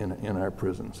in our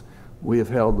prisons. We have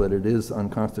held that it is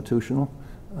unconstitutional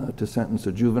to sentence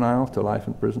a juvenile to life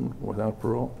in prison without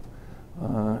parole,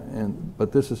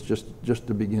 but this is just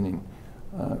the beginning.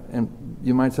 And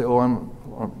you might say, "Oh,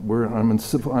 I'm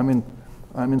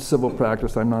in civil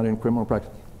practice. I'm not in criminal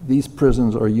practice." These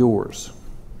prisons are yours.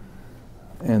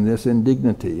 And this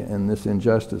indignity and this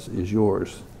injustice is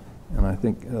yours. And I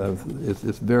think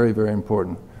it's very, very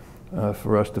important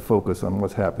for us to focus on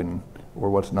what's happening or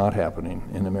what's not happening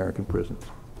in American prisons.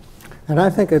 And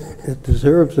I think it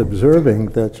deserves observing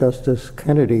that Justice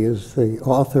Kennedy is the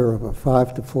author of a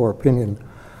 5-4 opinion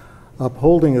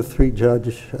upholding a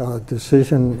 3-judge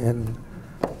decision in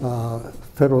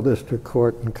Federal District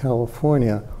Court in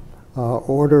California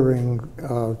ordering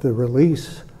the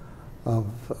release of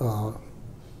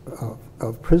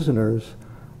prisoners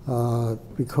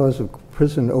because of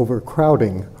prison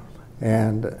overcrowding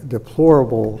and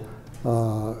deplorable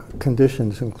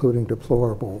conditions, including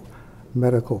deplorable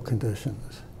medical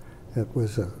conditions. It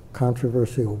was a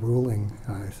controversial ruling,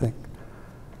 I think.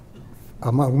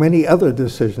 Among many other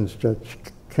decisions, Judge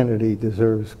Kennedy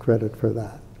deserves credit for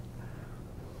that.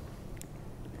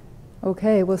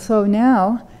 Okay, well, so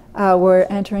now we're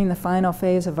entering the final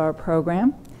phase of our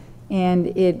program, and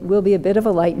it will be a bit of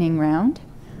a lightning round.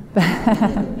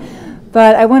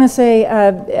 But I want to say,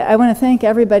 I want to thank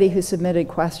everybody who submitted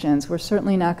questions. We're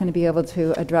certainly not going to be able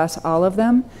to address all of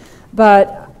them,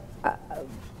 but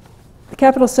the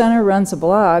Capitol Center runs a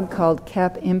blog called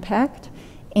Cap Impact,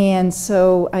 and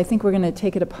so I think we're going to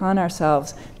take it upon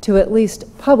ourselves to at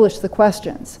least publish the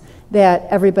questions that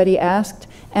everybody asked,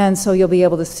 and so you'll be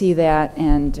able to see that,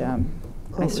 and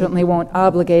I certainly won't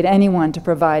obligate anyone to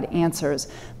provide answers,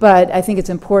 but I think it's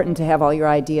important to have all your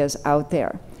ideas out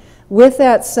there. With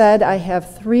that said, I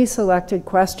have 3 selected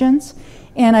questions,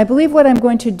 and I believe what I'm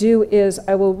going to do is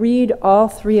I will read all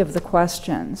 3 of the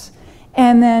questions,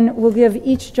 and then we'll give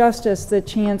each justice the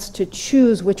chance to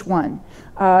choose which one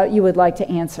you would like to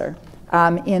answer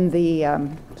in the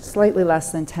slightly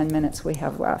less than 10 minutes we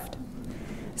have left.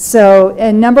 So,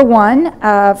 number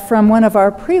 1, from one of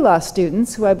our pre-law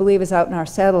students, who I believe is out in our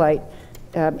satellite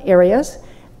areas.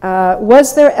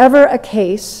 Was there ever a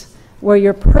case where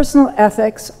your personal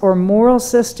ethics or moral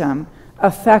system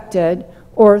affected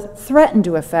or threatened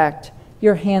to affect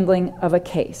your handling of a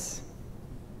case?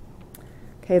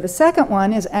 Okay, the second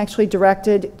one is actually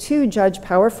directed to Judge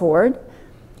Power-Forde,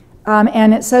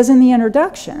 and it says in the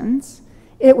introductions,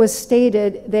 it was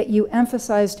stated that you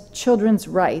emphasized children's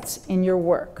rights in your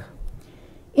work.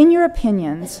 In your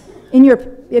opinions,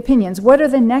 what are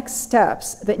the next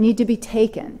steps that need to be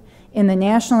taken in the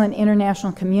national and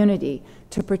international community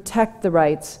to protect the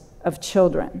rights of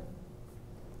children?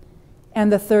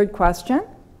 And the third question,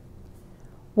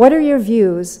 what are your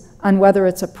views on whether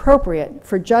it's appropriate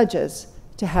for judges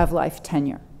to have life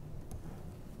tenure?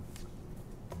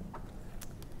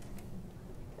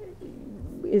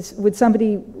 Would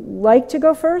somebody like to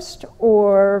go first,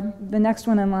 or the next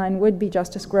one in line would be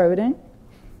Justice Grodin?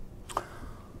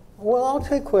 Well, I'll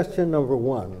take question number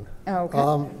one.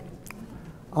 Okay.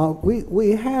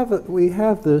 We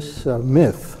have this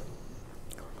myth,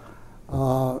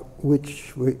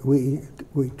 which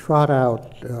we trot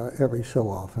out every so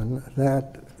often,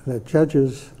 that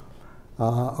judges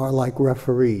are like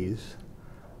referees,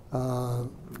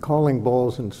 calling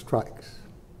balls and strikes,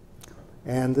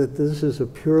 and that this is a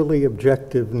purely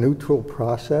objective, neutral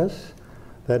process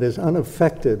that is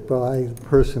unaffected by the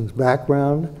person's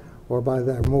background or by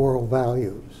their moral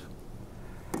values.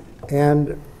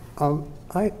 And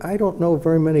I don't know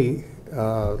very many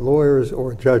lawyers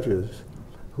or judges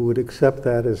who would accept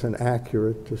that as an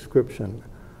accurate description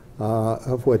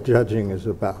of what judging is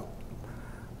about.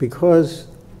 Because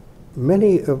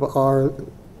many of our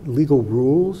legal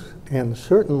rules, and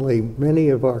certainly many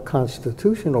of our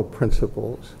constitutional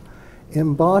principles,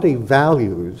 embody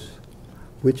values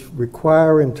which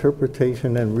require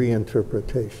interpretation and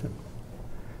reinterpretation.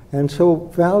 And so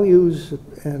values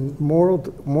and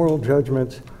moral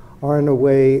judgments are in a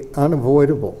way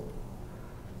unavoidable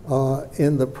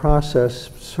in the process,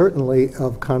 certainly,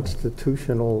 of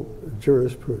constitutional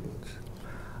jurisprudence.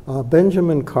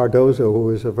 Benjamin Cardozo,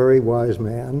 who is a very wise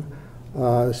man,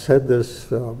 said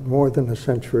this more than a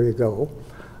century ago,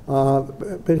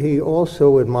 but he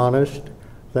also admonished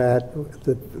that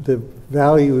the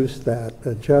values that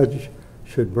a judge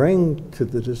should bring to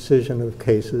the decision of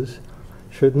cases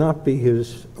should not be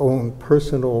his own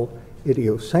personal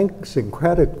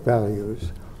idiosyncratic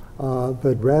values,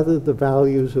 but rather the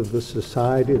values of the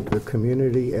society, of the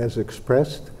community as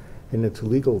expressed in its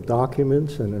legal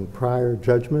documents and in prior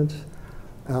judgments,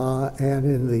 and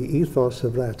in the ethos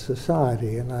of that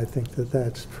society, and I think that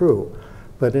that's true.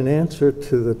 But in answer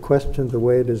to the question, the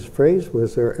way it is phrased,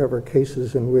 was there ever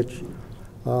cases in which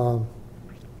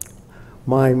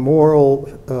my moral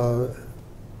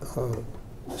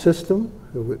system,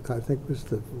 I think was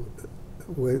the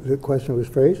way the question was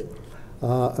phrased,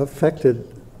 affected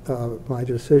my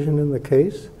decision in the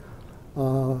case?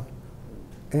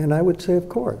 And I would say, of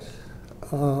course.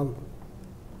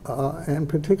 And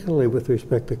particularly with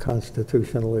respect to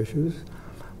constitutional issues,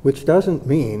 which doesn't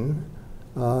mean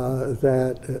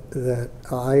that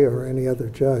I or any other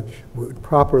judge would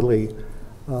properly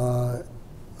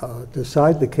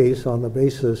decide the case on the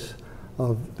basis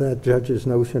of that judge's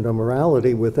notion of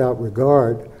morality without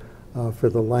regard for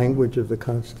the language of the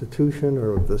Constitution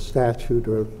or of the statute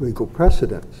or legal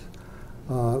precedents,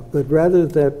 but rather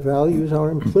that values are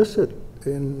implicit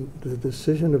in the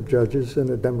decision of judges in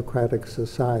a democratic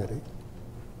society.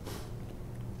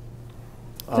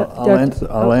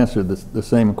 I'll answer the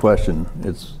same question.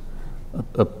 It's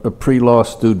a pre-law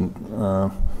student.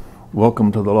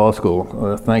 Welcome to the law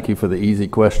school. Thank you for the easy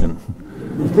question.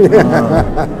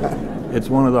 It's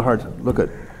one of the hard. Look at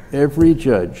every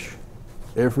judge,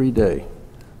 every day,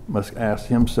 must ask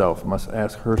himself, must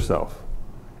ask herself,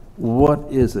 what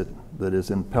is it that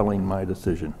is impelling my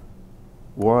decision?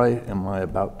 Why am I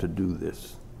about to do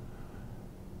this?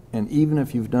 And even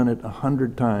if you've done it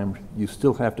 100 times, you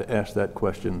still have to ask that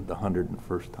question the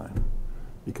 101st time,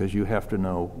 because you have to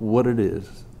know what it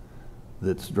is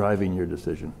that's driving your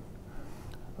decision.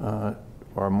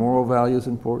 Are moral values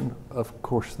important? Of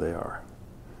course they are.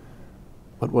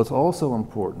 But what's also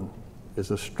important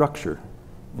is a structure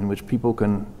in which people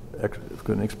can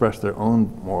express their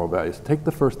own moral values. Take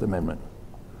the First Amendment.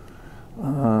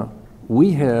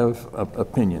 We have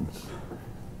opinions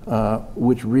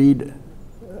which read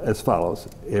as follows: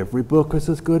 every book is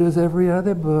as good as every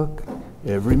other book.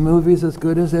 Every movie is as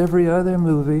good as every other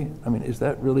movie. I mean, is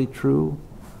that really true?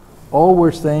 All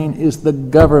we're saying is the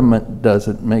government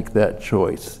doesn't make that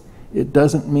choice. It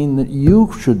doesn't mean that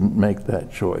you shouldn't make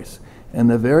that choice. And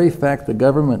the very fact the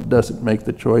government doesn't make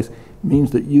the choice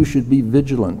means that you should be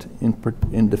vigilant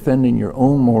in defending your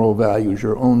own moral values,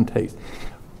 your own taste.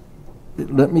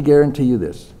 Let me guarantee you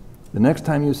this. The next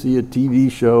time you see a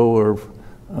TV show or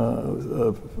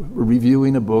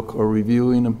reviewing a book or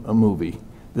reviewing a movie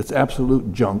that's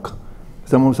absolute junk,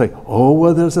 someone will say, oh,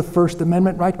 well, there's a First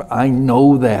Amendment right. I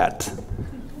know that.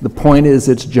 The point is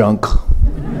it's junk.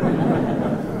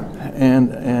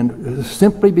 And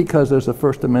simply because there's a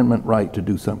First Amendment right to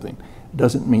do something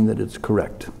doesn't mean that it's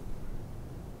correct.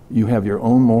 You have your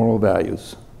own moral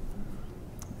values,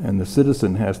 and the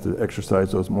citizen has to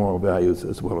exercise those moral values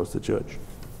as well as the judge.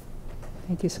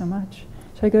 Thank you so much.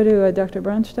 Shall I go to Dr.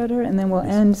 Brandstetter, and then we'll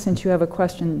end since you have a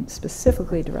question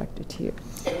specifically directed to you.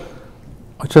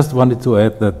 I just wanted to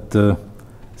add that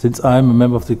since I'm a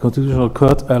member of the Constitutional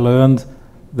Court, I learned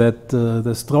that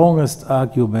the strongest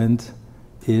argument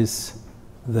is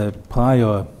the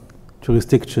prior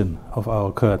jurisdiction of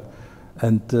our court.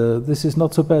 And this is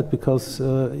not so bad because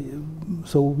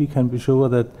so we can be sure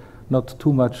that not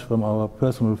too much from our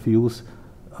personal views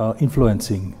are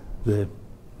influencing the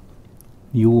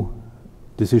new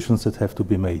decisions that have to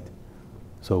be made.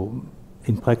 So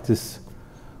in practice,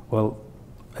 well,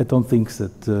 I don't think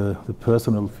that the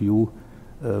personal view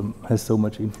has so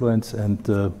much influence. And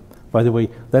by the way,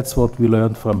 that's what we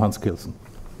learned from Hans Kelsen.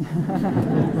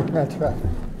 That's right.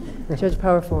 Judge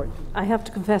Power-Forde. I have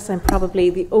to confess I'm probably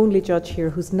the only judge here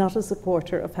who's not a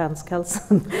supporter of Hans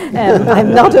Kelsen.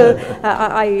 I'm not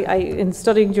in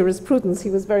studying jurisprudence, he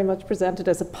was very much presented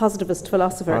as a positivist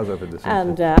philosopher.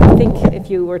 And I think if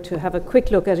you were to have a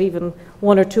quick look at even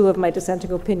one or two of my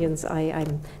dissenting opinions,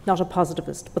 I'm not a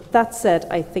positivist. But that said,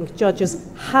 I think judges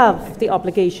have the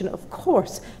obligation, of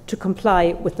course, to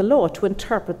comply with the law, to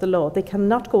interpret the law. They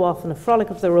cannot go off in a frolic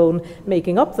of their own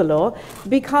making up the law,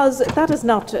 because that is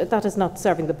not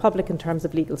serving the public in terms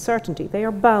of legal certainty. They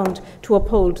are bound to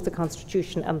uphold the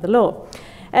Constitution and the law.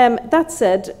 That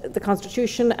said, the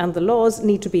Constitution and the laws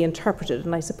need to be interpreted,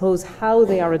 and I suppose how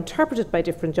they are interpreted by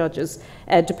different judges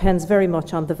depends very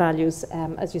much on the values,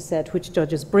 as you said, which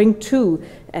judges bring to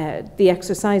the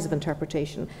exercise of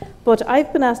interpretation. But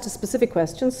I've been asked a specific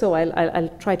question, so I'll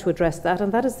try to address that,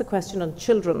 and that is the question on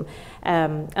children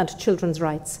and children's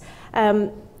rights.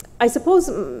 I suppose,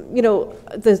 you know,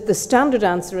 the standard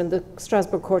answer in the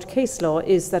Strasbourg Court case law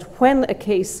is that when a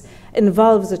case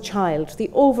involves a child,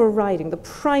 the overriding, the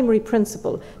primary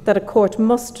principle that a court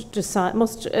must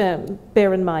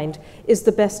bear in mind is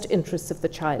the best interests of the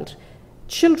child.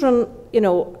 Children, you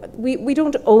know, we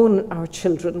don't own our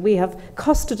children. We have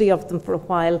custody of them for a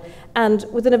while, and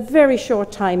within a very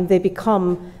short time they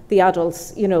become the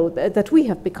adults, you know, that we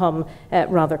have become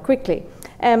rather quickly.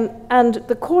 And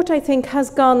the court, I think,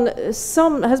 has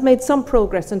made some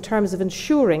progress in terms of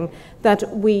ensuring that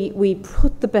we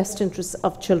put the best interests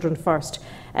of children first.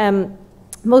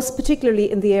 Most particularly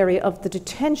in the area of the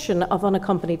detention of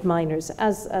unaccompanied minors.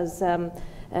 As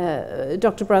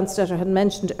Dr. Brandstetter had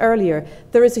mentioned earlier,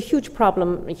 there is a huge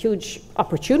problem, a huge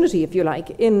opportunity, if you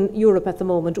like, in Europe at the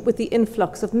moment with the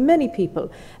influx of many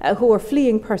people who are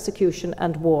fleeing persecution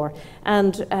and war.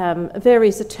 And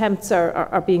various attempts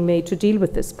are being made to deal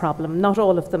with this problem. Not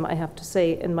all of them, I have to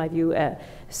say, in my view,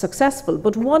 successful.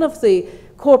 But one of the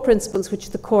core principles which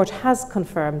the court has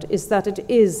confirmed is that it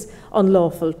is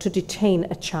unlawful to detain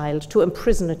a child, to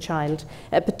imprison a child,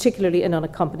 particularly an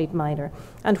unaccompanied minor.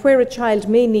 And where a child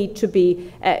may need to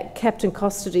be kept in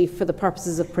custody for the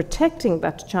purposes of protecting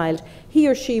that child, he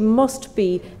or she must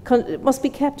be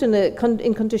kept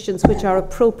in conditions which are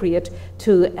appropriate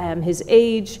to his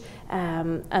age,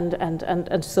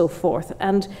 and so forth.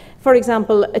 And for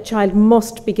example, a child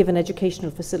must be given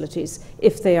educational facilities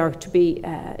if they are to be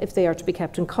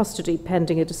kept in custody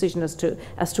pending a decision as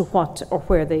to what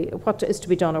is to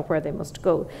be done or where they must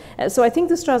go. So I think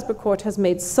the Strasbourg Court has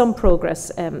made some progress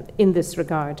in this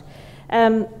regard.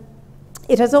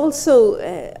 It has also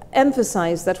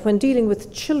emphasised that when dealing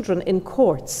with children in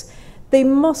courts, they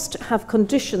must have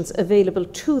conditions available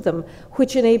to them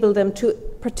which enable them to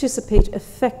participate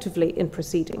effectively in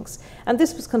proceedings. And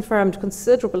this was confirmed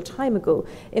considerable time ago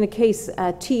in a case,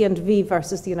 T&V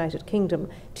versus the United Kingdom.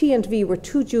 T&V were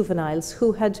two juveniles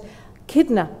who had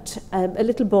kidnapped a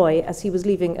little boy as he was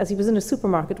in a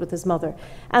supermarket with his mother,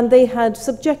 and they had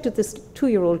subjected this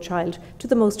 2-year-old child to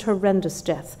the most horrendous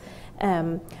death.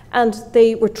 And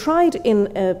they were tried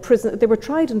in prison. They were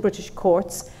tried in British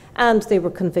courts, and they were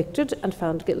convicted and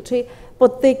found guilty,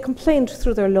 but they complained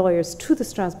through their lawyers to the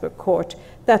Strasbourg court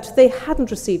that they hadn't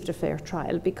received a fair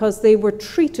trial because they were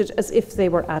treated as if they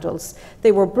were adults.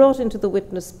 They were brought into the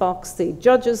witness box, the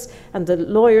judges and the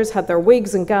lawyers had their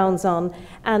wigs and gowns on,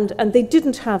 and they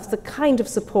didn't have the kind of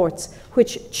supports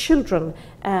which children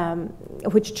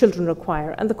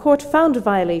require. And the court found a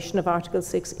violation of Article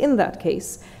 6 in that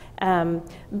case,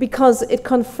 because it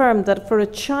confirmed that for a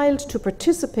child to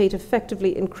participate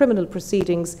effectively in criminal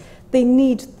proceedings, they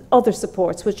need other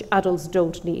supports which adults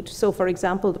don't need. So, for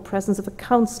example, the presence of a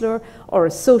counsellor or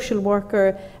a social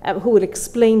worker who would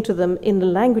explain to them in the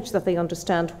language that they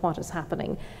understand what is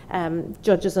happening.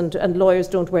 Judges and lawyers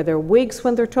don't wear their wigs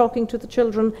when they're talking to the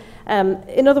children.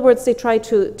 In other words, they try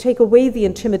to take away the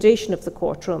intimidation of the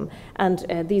courtroom, and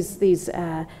these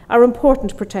are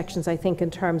important protections, I think,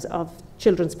 in terms of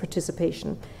children's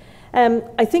participation.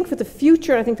 I think for the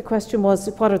future, I think the question was,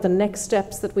 what are the next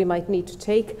steps that we might need to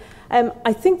take?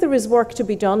 I think there is work to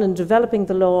be done in developing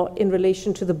the law in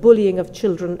relation to the bullying of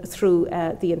children through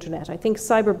the internet. I think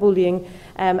cyberbullying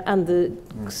and the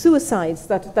suicides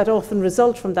that often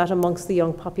result from that amongst the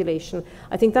young population,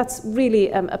 I think that's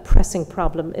really a pressing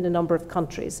problem in a number of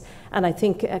countries. And I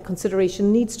think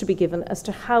consideration needs to be given as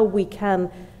to how we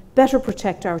can better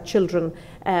protect our children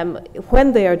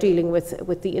when they are dealing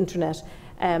with the internet.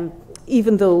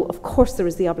 Even though, of course, there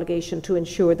is the obligation to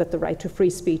ensure that the right to free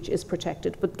speech is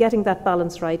protected. But getting that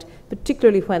balance right,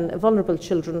 particularly when vulnerable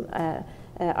children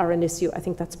are an issue, I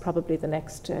think that's probably the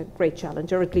next great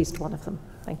challenge, or at least one of them.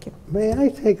 Thank you. May I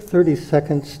take 30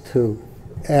 seconds to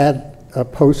add a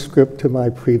postscript to my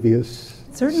previous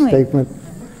statement?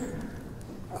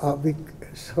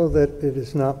 So that it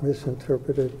is not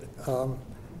misinterpreted.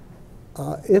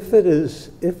 If it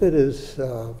is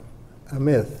a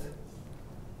myth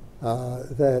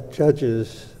that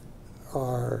judges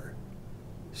are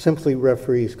simply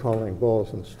referees calling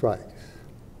balls and strikes,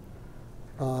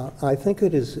 I think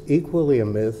it is equally a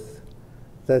myth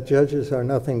that judges are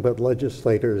nothing but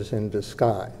legislators in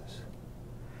disguise.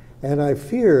 And I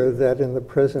fear that in the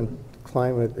present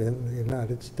climate in the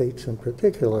United States in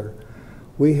particular,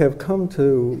 we have come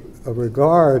to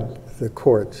regard the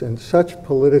courts in such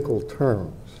political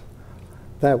terms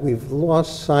that we've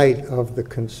lost sight of the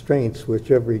constraints which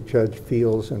every judge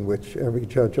feels and which every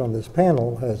judge on this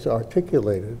panel has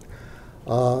articulated,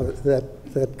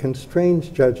 that constrains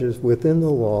judges within the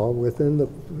law, within the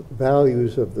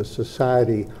values of the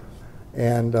society,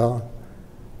 and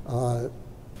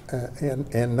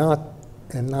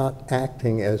not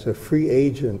acting as a free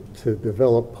agent to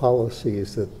develop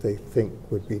policies that they think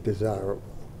would be desirable.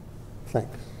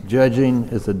 Thanks. Judging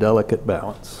is a delicate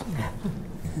balance.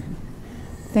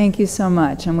 Thank you so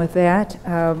much. And with that,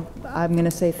 I'm going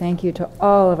to say thank you to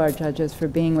all of our judges for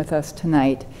being with us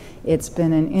tonight. It's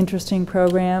been an interesting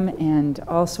program and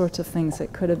all sorts of things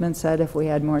that could have been said if we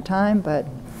had more time, but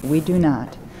we do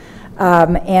not.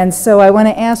 And so I want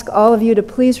to ask all of you to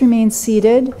please remain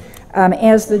seated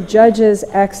as the judges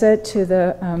exit to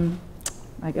the,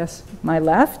 I guess, my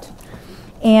left.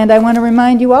 And I want to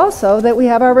remind you also that we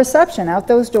have our reception out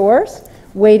those doors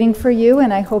waiting for you,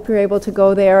 and I hope you're able to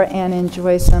go there and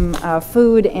enjoy some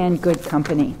food and good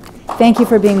company. Thank you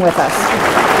for being with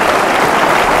us.